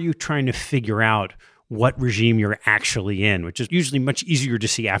 How are you trying to figure out what regime you're actually in, which is usually much easier to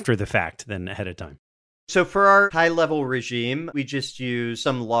see after the fact than ahead of time? So for our high-level regime, we just use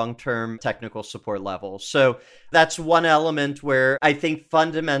some long-term technical support levels. So that's one element where I think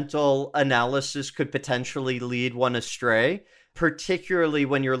fundamental analysis could potentially lead one astray, particularly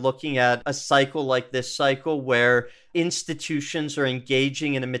when you're looking at a cycle like this cycle where institutions are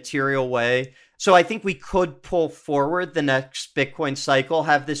engaging in a material way. So I think we could pull forward the next Bitcoin cycle,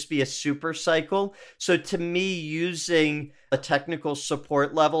 have this be a super cycle. So to me, using a technical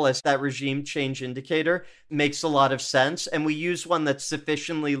support level as that regime change indicator makes a lot of sense. And we use one that's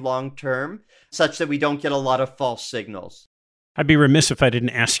sufficiently long-term such that we don't get a lot of false signals. I'd be remiss if I didn't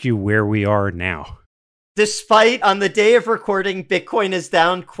ask you where we are now. Despite on the day of recording, Bitcoin is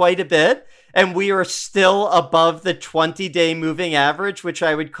down quite a bit, and we are still above the 20-day moving average, which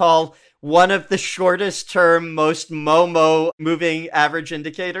I would call one of the shortest term, most Momo moving average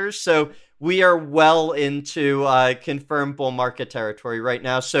indicators. So we are well into confirmed bull market territory right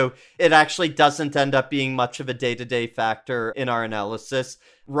now. So it actually doesn't end up being much of a day-to-day factor in our analysis.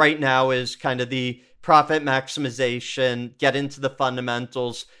 Right now is kind of the profit maximization, get into the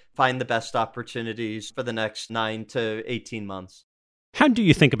fundamentals, find the best opportunities for the next 9 to 18 months. How do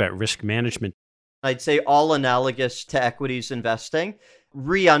you think about risk management? I'd say all analogous to equities investing.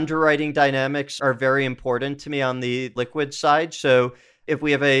 Re-underwriting dynamics are very important to me on the liquid side. So if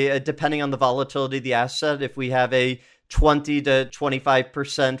we have depending on the volatility of the asset, if we have a 20 to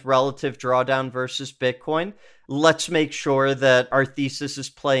 25% relative drawdown versus Bitcoin, let's make sure that our thesis is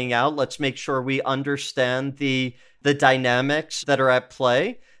playing out. Let's make sure we understand the dynamics that are at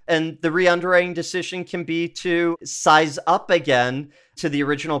play. And the re-underwriting decision can be to size up again to the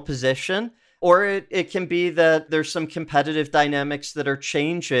original position, or it can be that there's some competitive dynamics that are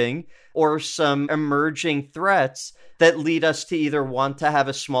changing or some emerging threats that lead us to either want to have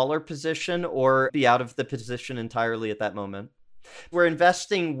a smaller position or be out of the position entirely at that moment. We're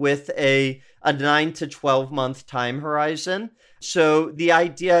investing with a 9 to 12 month time horizon. So the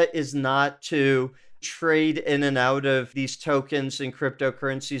idea is not to trade in and out of these tokens and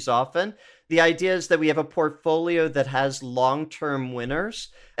cryptocurrencies often. The idea is that we have a portfolio that has long-term winners.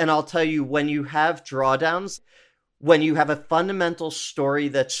 And I'll tell you, when you have drawdowns, when you have a fundamental story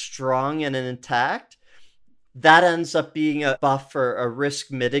that's strong and intact, that ends up being a buffer, a risk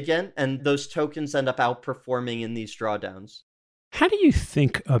mitigant, and those tokens end up outperforming in these drawdowns. How do you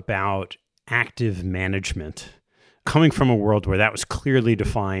think about active management coming from a world where that was clearly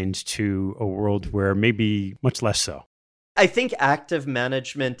defined to a world where maybe much less so? I think active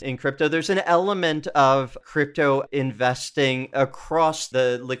management in crypto, there's an element of crypto investing across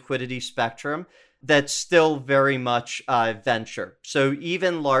the liquidity spectrum that's still very much venture. So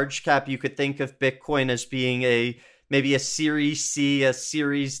even large cap, you could think of Bitcoin as being maybe a Series C, a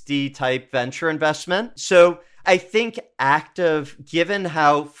Series D type venture investment. So I think active, given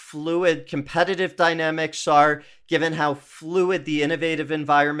how fluid competitive dynamics are, given how fluid the innovative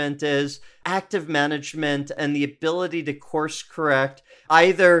environment is, active management and the ability to course correct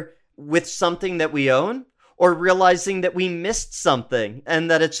either with something that we own or realizing that we missed something and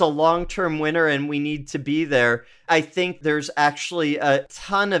that it's a long-term winner and we need to be there. I think there's actually a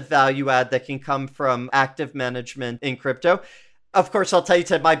ton of value add that can come from active management in crypto. Of course, I'll tell you,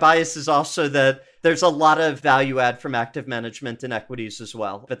 Ted, my bias is also that there's a lot of value add from active management in equities as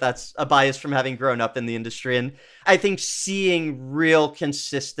well. But that's a bias from having grown up in the industry. And I think seeing real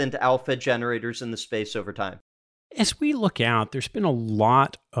consistent alpha generators in the space over time. As we look out, there's been a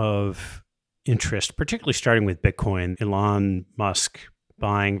lot of interest, particularly starting with Bitcoin, Elon Musk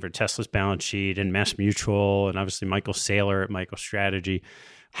buying for Tesla's balance sheet and MassMutual, and obviously Michael Saylor at MicroStrategy.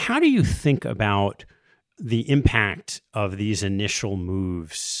 How do you think about the impact of these initial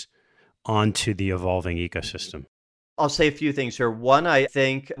moves onto the evolving ecosystem? I'll say a few things here. One, I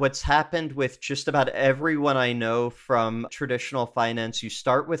think what's happened with just about everyone I know from traditional finance, you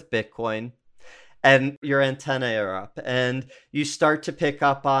start with Bitcoin and your antennae are up and you start to pick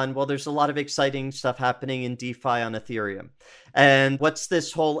up on, well, there's a lot of exciting stuff happening in DeFi on Ethereum. And what's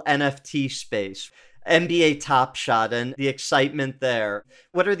this whole NFT space? NBA Top Shot and the excitement there.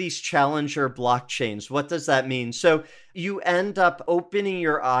 What are these challenger blockchains? What does that mean? So you end up opening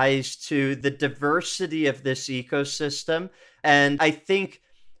your eyes to the diversity of this ecosystem. And I think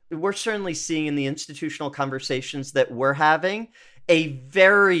we're certainly seeing in the institutional conversations that we're having a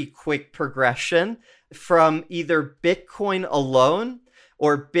very quick progression from either Bitcoin alone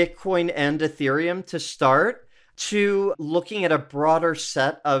or Bitcoin and Ethereum to start to looking at a broader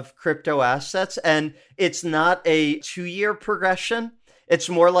set of crypto assets. And it's not a 2-year progression. It's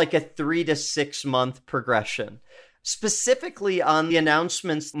more like a 3 to 6 month progression. Specifically on the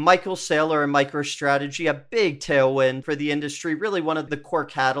announcements, Michael Saylor and MicroStrategy, a big tailwind for the industry, really one of the core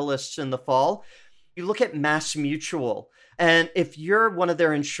catalysts in the fall. You look at MassMutual, and if you're one of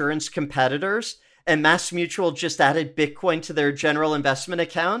their insurance competitors and MassMutual just added Bitcoin to their general investment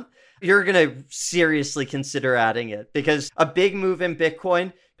account, you're going to seriously consider adding it because a big move in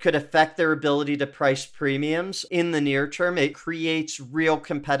Bitcoin could affect their ability to price premiums in the near term. It creates real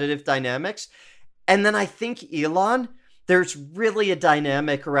competitive dynamics. And then I think Elon, there's really a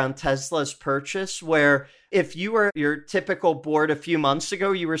dynamic around Tesla's purchase where if you were your typical board a few months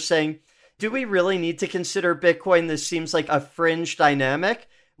ago, you were saying, do we really need to consider Bitcoin? This seems like a fringe dynamic.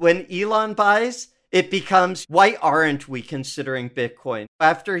 When Elon buys, it becomes, why aren't we considering Bitcoin?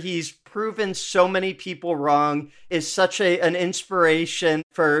 After he's proven so many people wrong, is such an inspiration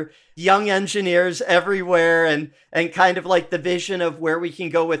for young engineers everywhere and kind of like the vision of where we can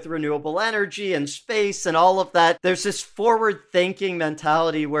go with renewable energy and space and all of that. There's this forward thinking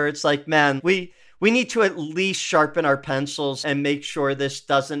mentality where it's like, man, we need to at least sharpen our pencils and make sure this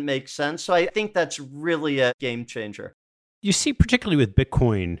doesn't make sense. So I think that's really a game changer. You see, particularly with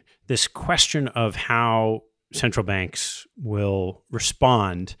Bitcoin, this question of how central banks will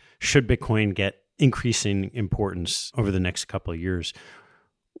respond should Bitcoin get increasing importance over the next couple of years.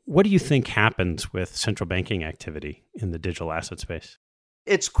 What do you think happens with central banking activity in the digital asset space?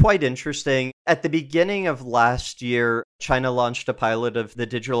 It's quite interesting. At the beginning of last year, China launched a pilot of the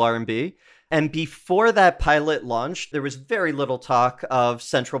digital RMB. And before that pilot launched, there was very little talk of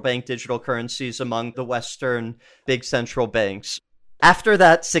central bank digital currencies among the Western big central banks. After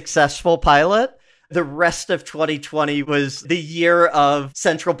that successful pilot, the rest of 2020 was the year of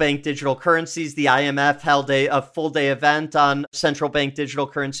central bank digital currencies. The IMF held a full day event on central bank digital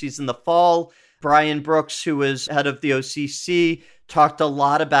currencies in the fall. Brian Brooks, who was head of the OCC, talked a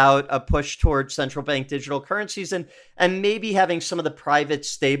lot about a push towards central bank digital currencies and maybe having some of the private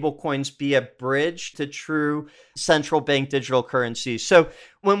stable coins be a bridge to true central bank digital currencies. So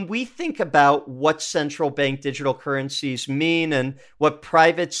When we think about what central bank digital currencies mean and what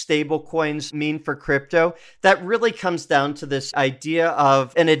private stablecoins mean for crypto, that really comes down to this idea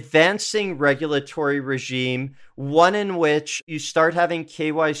of an advancing regulatory regime, one in which you start having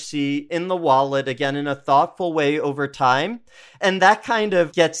KYC in the wallet, again, in a thoughtful way over time. And that kind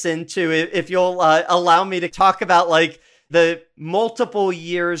of gets into, if you'll allow me to talk about like the multiple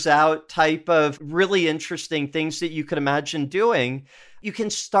years out type of really interesting things that you could imagine doing. You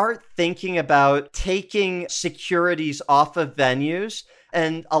can start thinking about taking securities off of venues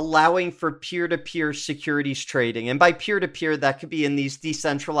and allowing for peer-to-peer securities trading. And by peer-to-peer, that could be in these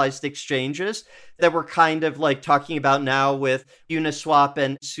decentralized exchanges that we're kind of like talking about now with Uniswap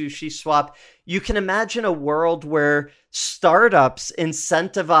and SushiSwap. You can imagine a world where startups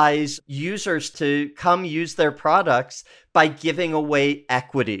incentivize users to come use their products by giving away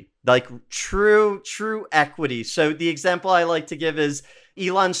equity. Like true equity. So the example I like to give is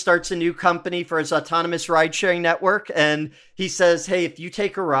Elon starts a new company for his autonomous ride sharing network. And he says, hey, if you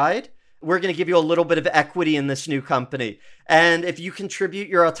take a ride, we're going to give you a little bit of equity in this new company. And if you contribute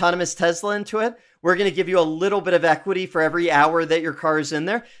your autonomous Tesla into it, we're going to give you a little bit of equity for every hour that your car is in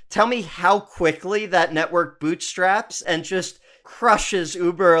there. Tell me how quickly that network bootstraps and just crushes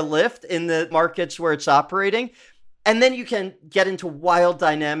Uber or Lyft in the markets where it's operating. And then you can get into wild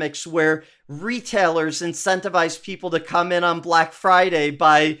dynamics where retailers incentivize people to come in on Black Friday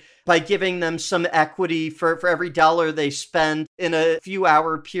by giving them some equity for every dollar they spend in a few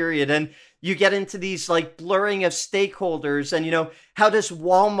hour period. And you get into these like blurring of stakeholders and, how does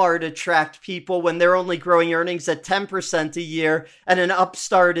Walmart attract people when they're only growing earnings at 10% a year and an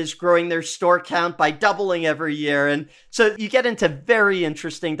upstart is growing their store count by doubling every year? And so you get into very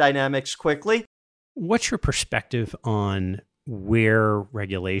interesting dynamics quickly. What's your perspective on where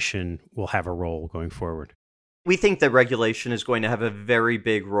regulation will have a role going forward? We think that regulation is going to have a very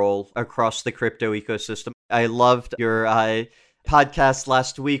big role across the crypto ecosystem. I loved your podcast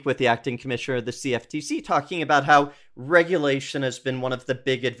last week with the acting commissioner of the CFTC talking about how regulation has been one of the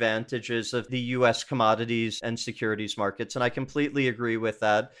big advantages of the US commodities and securities markets. And I completely agree with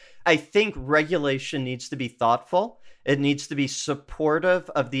that. I think regulation needs to be thoughtful. It needs to be supportive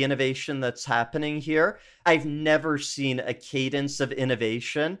of the innovation that's happening here. I've never seen a cadence of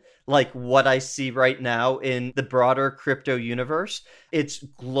innovation like what I see right now in the broader crypto universe. It's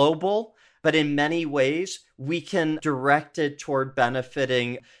global, but in many ways, we can direct it toward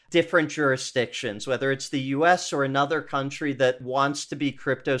benefiting different jurisdictions, whether it's the US or another country that wants to be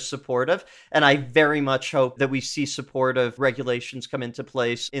crypto supportive. And I very much hope that we see supportive regulations come into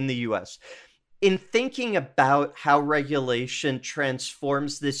place in the US. In thinking about how regulation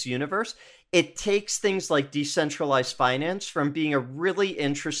transforms this universe, it takes things like decentralized finance from being a really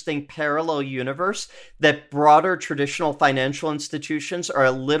interesting parallel universe that broader traditional financial institutions are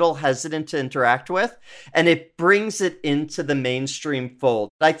a little hesitant to interact with, and it brings it into the mainstream fold.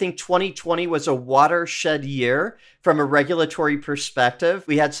 I think 2020 was a watershed year from a regulatory perspective.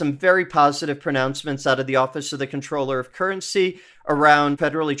 We had some very positive pronouncements out of the Office of the Comptroller of Currency around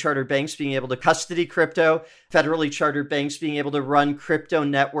federally chartered banks being able to custody crypto, federally chartered banks being able to run crypto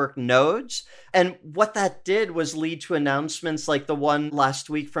network nodes. And what that did was lead to announcements like the one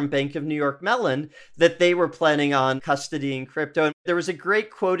last week from Bank of New York Mellon that they were planning on custodying crypto. And there was a great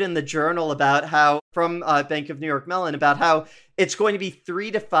quote in the journal about how, from Bank of New York Mellon, about how it's going to be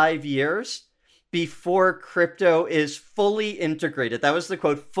 3 to 5 years before crypto is fully integrated. That was the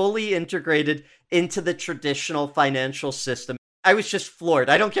quote, fully integrated into the traditional financial system. I was just floored.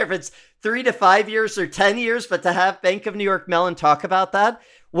 I don't care if it's 3 to 5 years or 10 years, but to have Bank of New York Mellon talk about that,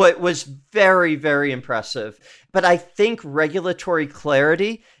 what was very, very impressive. But I think regulatory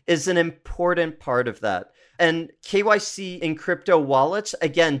clarity is an important part of that. And KYC in crypto wallets,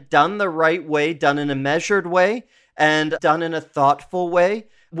 again, done the right way, done in a measured way, and done in a thoughtful way,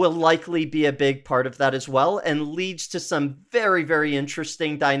 will likely be a big part of that as well, and leads to some very, very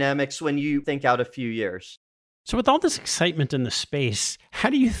interesting dynamics when you think out a few years. So with all this excitement in the space,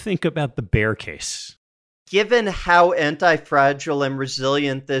 how do you think about the bear case? Given how anti-fragile and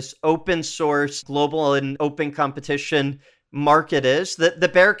resilient this open source, global and open competition market is,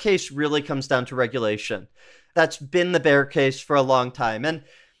 the bear case really comes down to regulation. That's been the bear case for a long time. And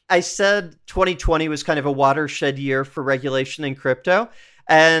I said 2020 was kind of a watershed year for regulation in crypto.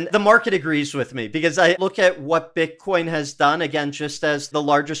 And the market agrees with me because I look at what Bitcoin has done, again, just as the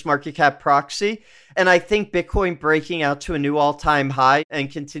largest market cap proxy. And I think Bitcoin breaking out to a new all-time high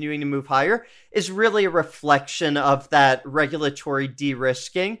and continuing to move higher is really a reflection of that regulatory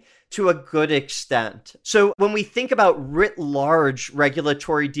de-risking to a good extent. So when we think about writ large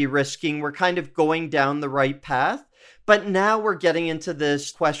regulatory de-risking, we're kind of going down the right path. But now we're getting into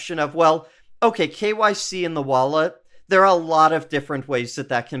this question of, well, okay, KYC in the wallet, there are a lot of different ways that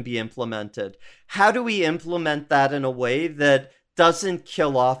that can be implemented. How do we implement that in a way that doesn't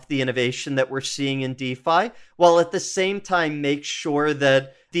kill off the innovation that we're seeing in DeFi, while at the same time make sure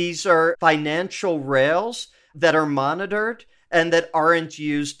that these are financial rails that are monitored and that aren't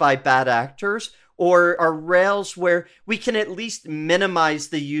used by bad actors, or are rails where we can at least minimize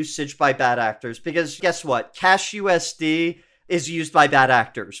the usage by bad actors? Because guess what? Cash USD is used by bad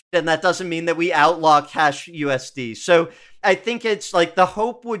actors. And that doesn't mean that we outlaw Cash USD. So I think it's like the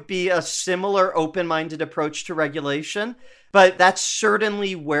hope would be a similar open-minded approach to regulation, but that's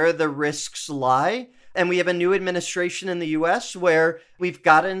certainly where the risks lie. And we have a new administration in the US where we've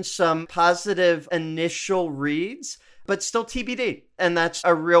gotten some positive initial reads, but still TBD. And that's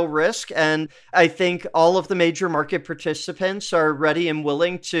a real risk. And I think all of the major market participants are ready and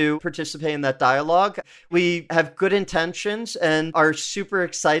willing to participate in that dialogue. We have good intentions and are super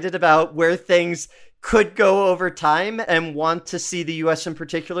excited about where things could go over time and want to see the US in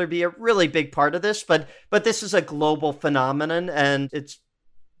particular be a really big part of this. But this is a global phenomenon and it's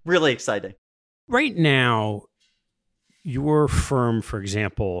really exciting. Right now, your firm, for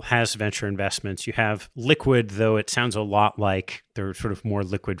example, has venture investments. You have liquid, though it sounds a lot like they're sort of more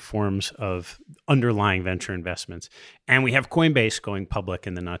liquid forms of underlying venture investments. And we have Coinbase going public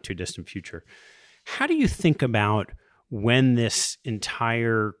in the not too distant future. How do you think about when this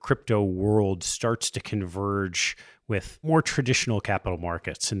entire crypto world starts to converge with more traditional capital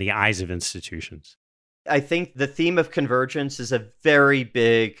markets in the eyes of institutions? I think the theme of convergence is a very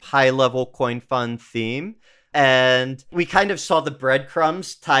big high-level coin fund theme. And we kind of saw the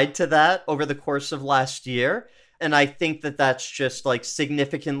breadcrumbs tied to that over the course of last year. And I think that that's just like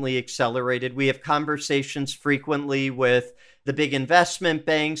significantly accelerated. We have conversations frequently with the big investment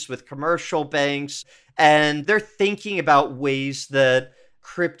banks, with commercial banks, and they're thinking about ways that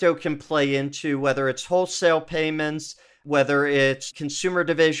crypto can play into, whether it's wholesale payments, whether it's consumer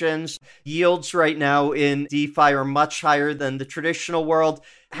divisions. Yields right now in DeFi are much higher than the traditional world.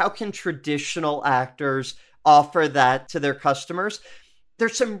 How can traditional actors offer that to their customers?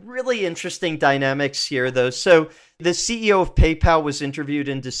 There's some really interesting dynamics here, though. So the CEO of PayPal was interviewed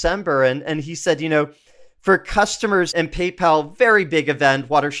in December, and he said, for customers and PayPal, very big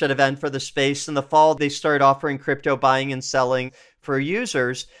event, watershed event for the space. In the fall, they started offering crypto buying and selling for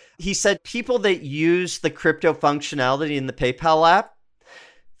users. He said people that use the crypto functionality in the PayPal app,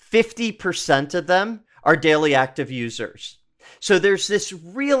 50% of them are daily active users. So there's this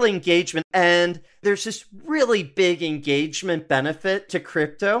real engagement and there's this really big engagement benefit to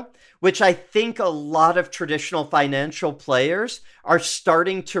crypto, which I think a lot of traditional financial players are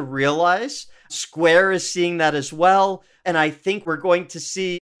starting to realize. Square is seeing that as well. And I think we're going to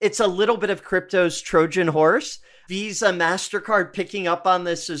see, it's a little bit of crypto's Trojan horse. Visa, MasterCard picking up on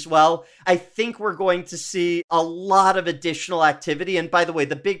this as well. I think we're going to see a lot of additional activity. And by the way,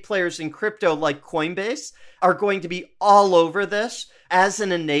 the big players in crypto like Coinbase are going to be all over this as an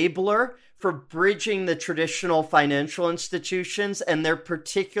enabler for bridging the traditional financial institutions and their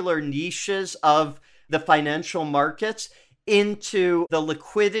particular niches of the financial markets into the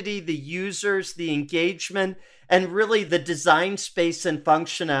liquidity, the users, the engagement, and really the design space and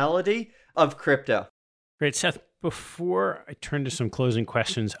functionality of crypto. Great, Seth. Before I turn to some closing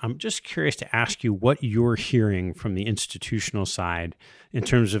questions, I'm just curious to ask you what you're hearing from the institutional side in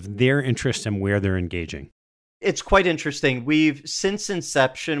terms of their interest and where they're engaging. It's quite interesting. Since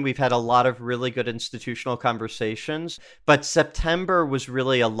inception, we've had a lot of really good institutional conversations, but September was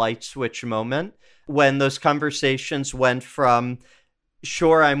really a light switch moment when those conversations went from,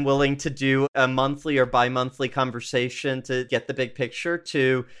 sure, I'm willing to do a monthly or bi-monthly conversation to get the big picture,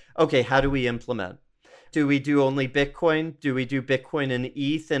 to, okay, how do we implement? Do we do only Bitcoin? Do we do Bitcoin and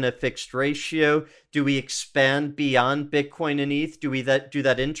ETH in a fixed ratio? Do we expand beyond Bitcoin and ETH? Do we do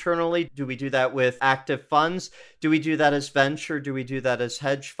that internally? Do we do that with active funds? Do we do that as venture? Do we do that as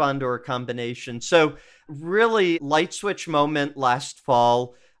hedge fund or a combination? So really light switch moment last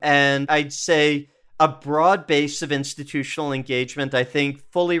fall. And I'd say a broad base of institutional engagement, I think,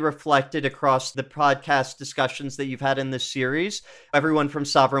 fully reflected across the podcast discussions that you've had in this series. Everyone from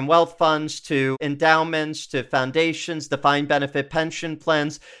sovereign wealth funds to endowments to foundations, defined benefit pension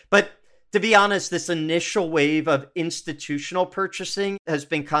plans. But to be honest, this initial wave of institutional purchasing has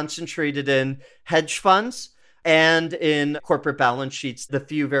been concentrated in hedge funds and in corporate balance sheets, the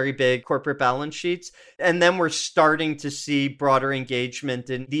few very big corporate balance sheets. And then we're starting to see broader engagement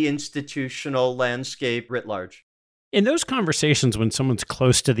in the institutional landscape writ large. In those conversations, when someone's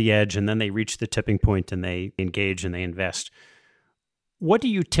close to the edge and then they reach the tipping point and they engage and they invest, what do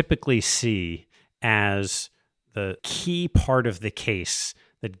you typically see as the key part of the case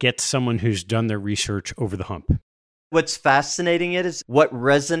that gets someone who's done their research over the hump? What's fascinating is what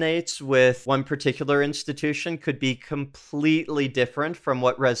resonates with one particular institution could be completely different from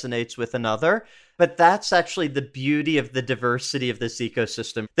what resonates with another. But that's actually the beauty of the diversity of this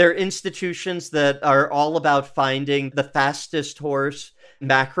ecosystem. There are institutions that are all about finding the fastest horse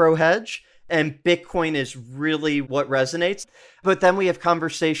macro hedge, and Bitcoin is really what resonates. But then we have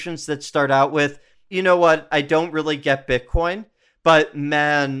conversations that start out with, you know what, I don't really get Bitcoin. But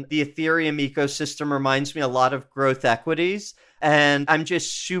man, the Ethereum ecosystem reminds me a lot of growth equities. And I'm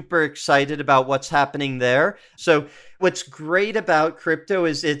just super excited about what's happening there. So what's great about crypto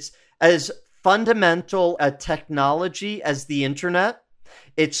is it's as fundamental a technology as the internet.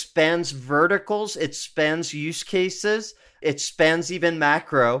 It spans verticals, it spans use cases, it spans even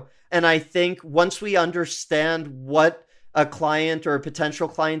macro. And I think once we understand what a client or a potential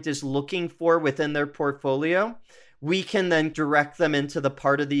client is looking for within their portfolio, we can then direct them into the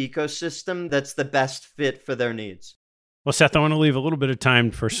part of the ecosystem that's the best fit for their needs. Well, Seth, I want to leave a little bit of time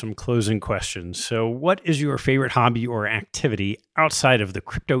for some closing questions. So what is your favorite hobby or activity outside of the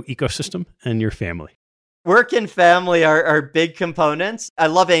crypto ecosystem and your family? Work and family are big components. I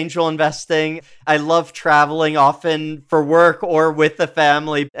love angel investing. I love traveling often for work or with the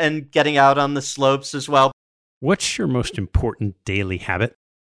family and getting out on the slopes as well. What's your most important daily habit?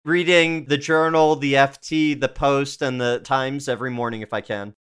 Reading the Journal, the FT, the Post, and the Times every morning if I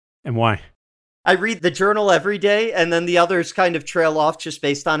can. And why? I read the Journal every day, and then the others kind of trail off just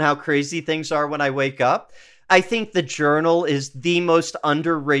based on how crazy things are when I wake up. I think the Journal is the most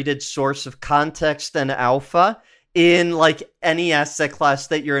underrated source of context and alpha in like any asset class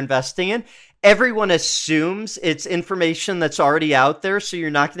that you're investing in. Everyone assumes it's information that's already out there, so you're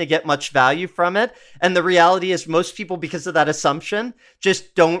not going to get much value from it. And the reality is most people, because of that assumption,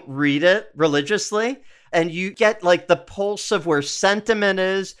 just don't read it religiously. And you get like the pulse of where sentiment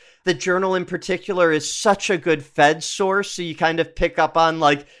is. The Journal in particular is such a good Fed source. So you kind of pick up on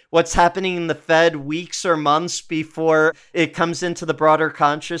like what's happening in the Fed weeks or months before it comes into the broader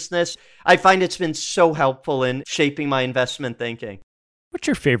consciousness. I find it's been so helpful in shaping my investment thinking. What's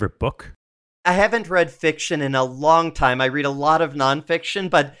your favorite book? I haven't read fiction in a long time. I read a lot of nonfiction,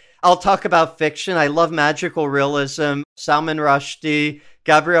 but I'll talk about fiction. I love magical realism, Salman Rushdie,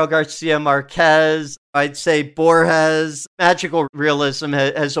 Gabriel Garcia Marquez, I'd say Borges. Magical realism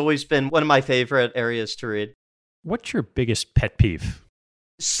has always been one of my favorite areas to read. What's your biggest pet peeve?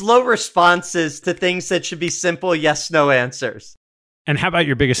 Slow responses to things that should be simple yes/no answers. And how about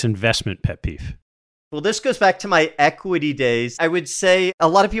your biggest investment pet peeve? Well, this goes back to my equity days. I would say a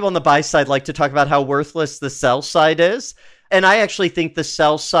lot of people on the buy side like to talk about how worthless the sell side is. And I actually think the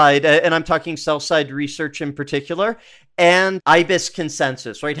sell side, and I'm talking sell side research in particular, and IBIS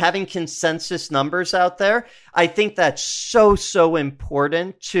consensus, right? Having consensus numbers out there, I think that's so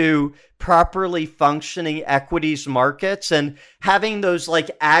important to properly functioning equities markets, and having those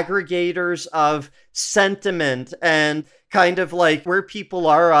like aggregators of sentiment and kind of like where people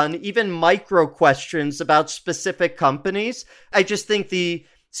are on even micro questions about specific companies. I just think the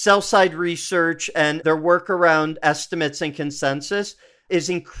sell-side research and their work around estimates and consensus is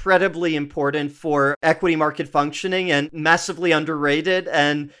incredibly important for equity market functioning and massively underrated,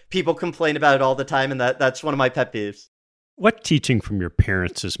 and people complain about it all the time, and that's one of my pet peeves. What teaching from your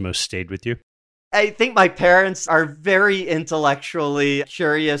parents has most stayed with you? I think my parents are very intellectually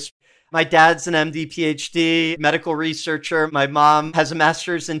curious. My dad's an MD, PhD, medical researcher. My mom has a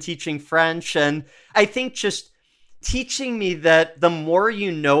master's in teaching French. And I think just teaching me that the more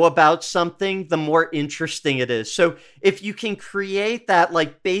you know about something, the more interesting it is. So if you can create that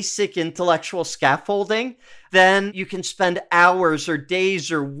like basic intellectual scaffolding, then you can spend hours or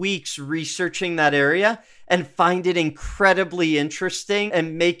days or weeks researching that area and find it incredibly interesting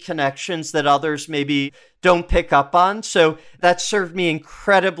and make connections that others maybe don't pick up on. So that served me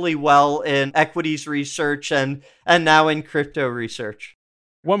incredibly well in equities research and now in crypto research.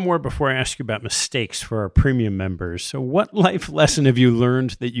 One more before I ask you about mistakes for our premium members. So what life lesson have you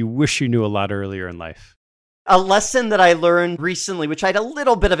learned that you wish you knew a lot earlier in life? A lesson that I learned recently, which I had a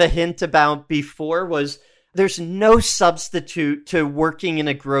little bit of a hint about before, was there's no substitute to working in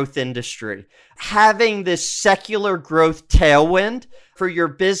a growth industry. Having this secular growth tailwind for your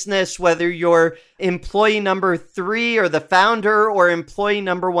business, whether you're employee number 3 or the founder or employee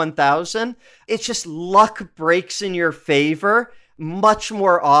number 1,000, it's just luck breaks in your favor much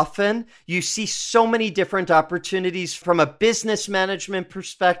more often. You see so many different opportunities from a business management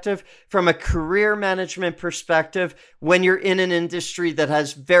perspective, from a career management perspective, when you're in an industry that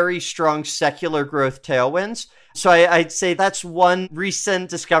has very strong secular growth tailwinds. So I'd say that's one recent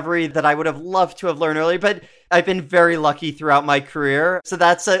discovery that I would have loved to have learned earlier, but I've been very lucky throughout my career. So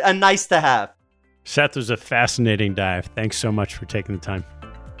that's a nice to have. Seth, was a fascinating dive. Thanks so much for taking the time.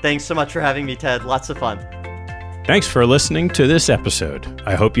 Thanks so much for having me, Ted. Lots of fun. Thanks for listening to this episode.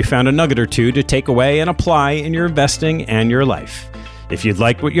 I hope you found a nugget or two to take away and apply in your investing and your life. If you'd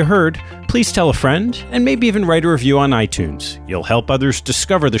like what you heard, please tell a friend and maybe even write a review on iTunes. You'll help others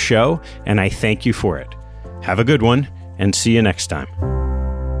discover the show, and I thank you for it. Have a good one, and see you next time.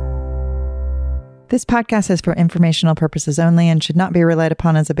 This podcast is for informational purposes only and should not be relied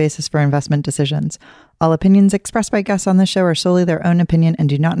upon as a basis for investment decisions. All opinions expressed by guests on this show are solely their own opinion and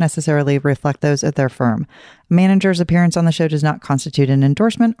do not necessarily reflect those of their firm. A manager's appearance on the show does not constitute an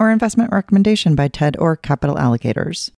endorsement or investment recommendation by TED or Capital Allocators.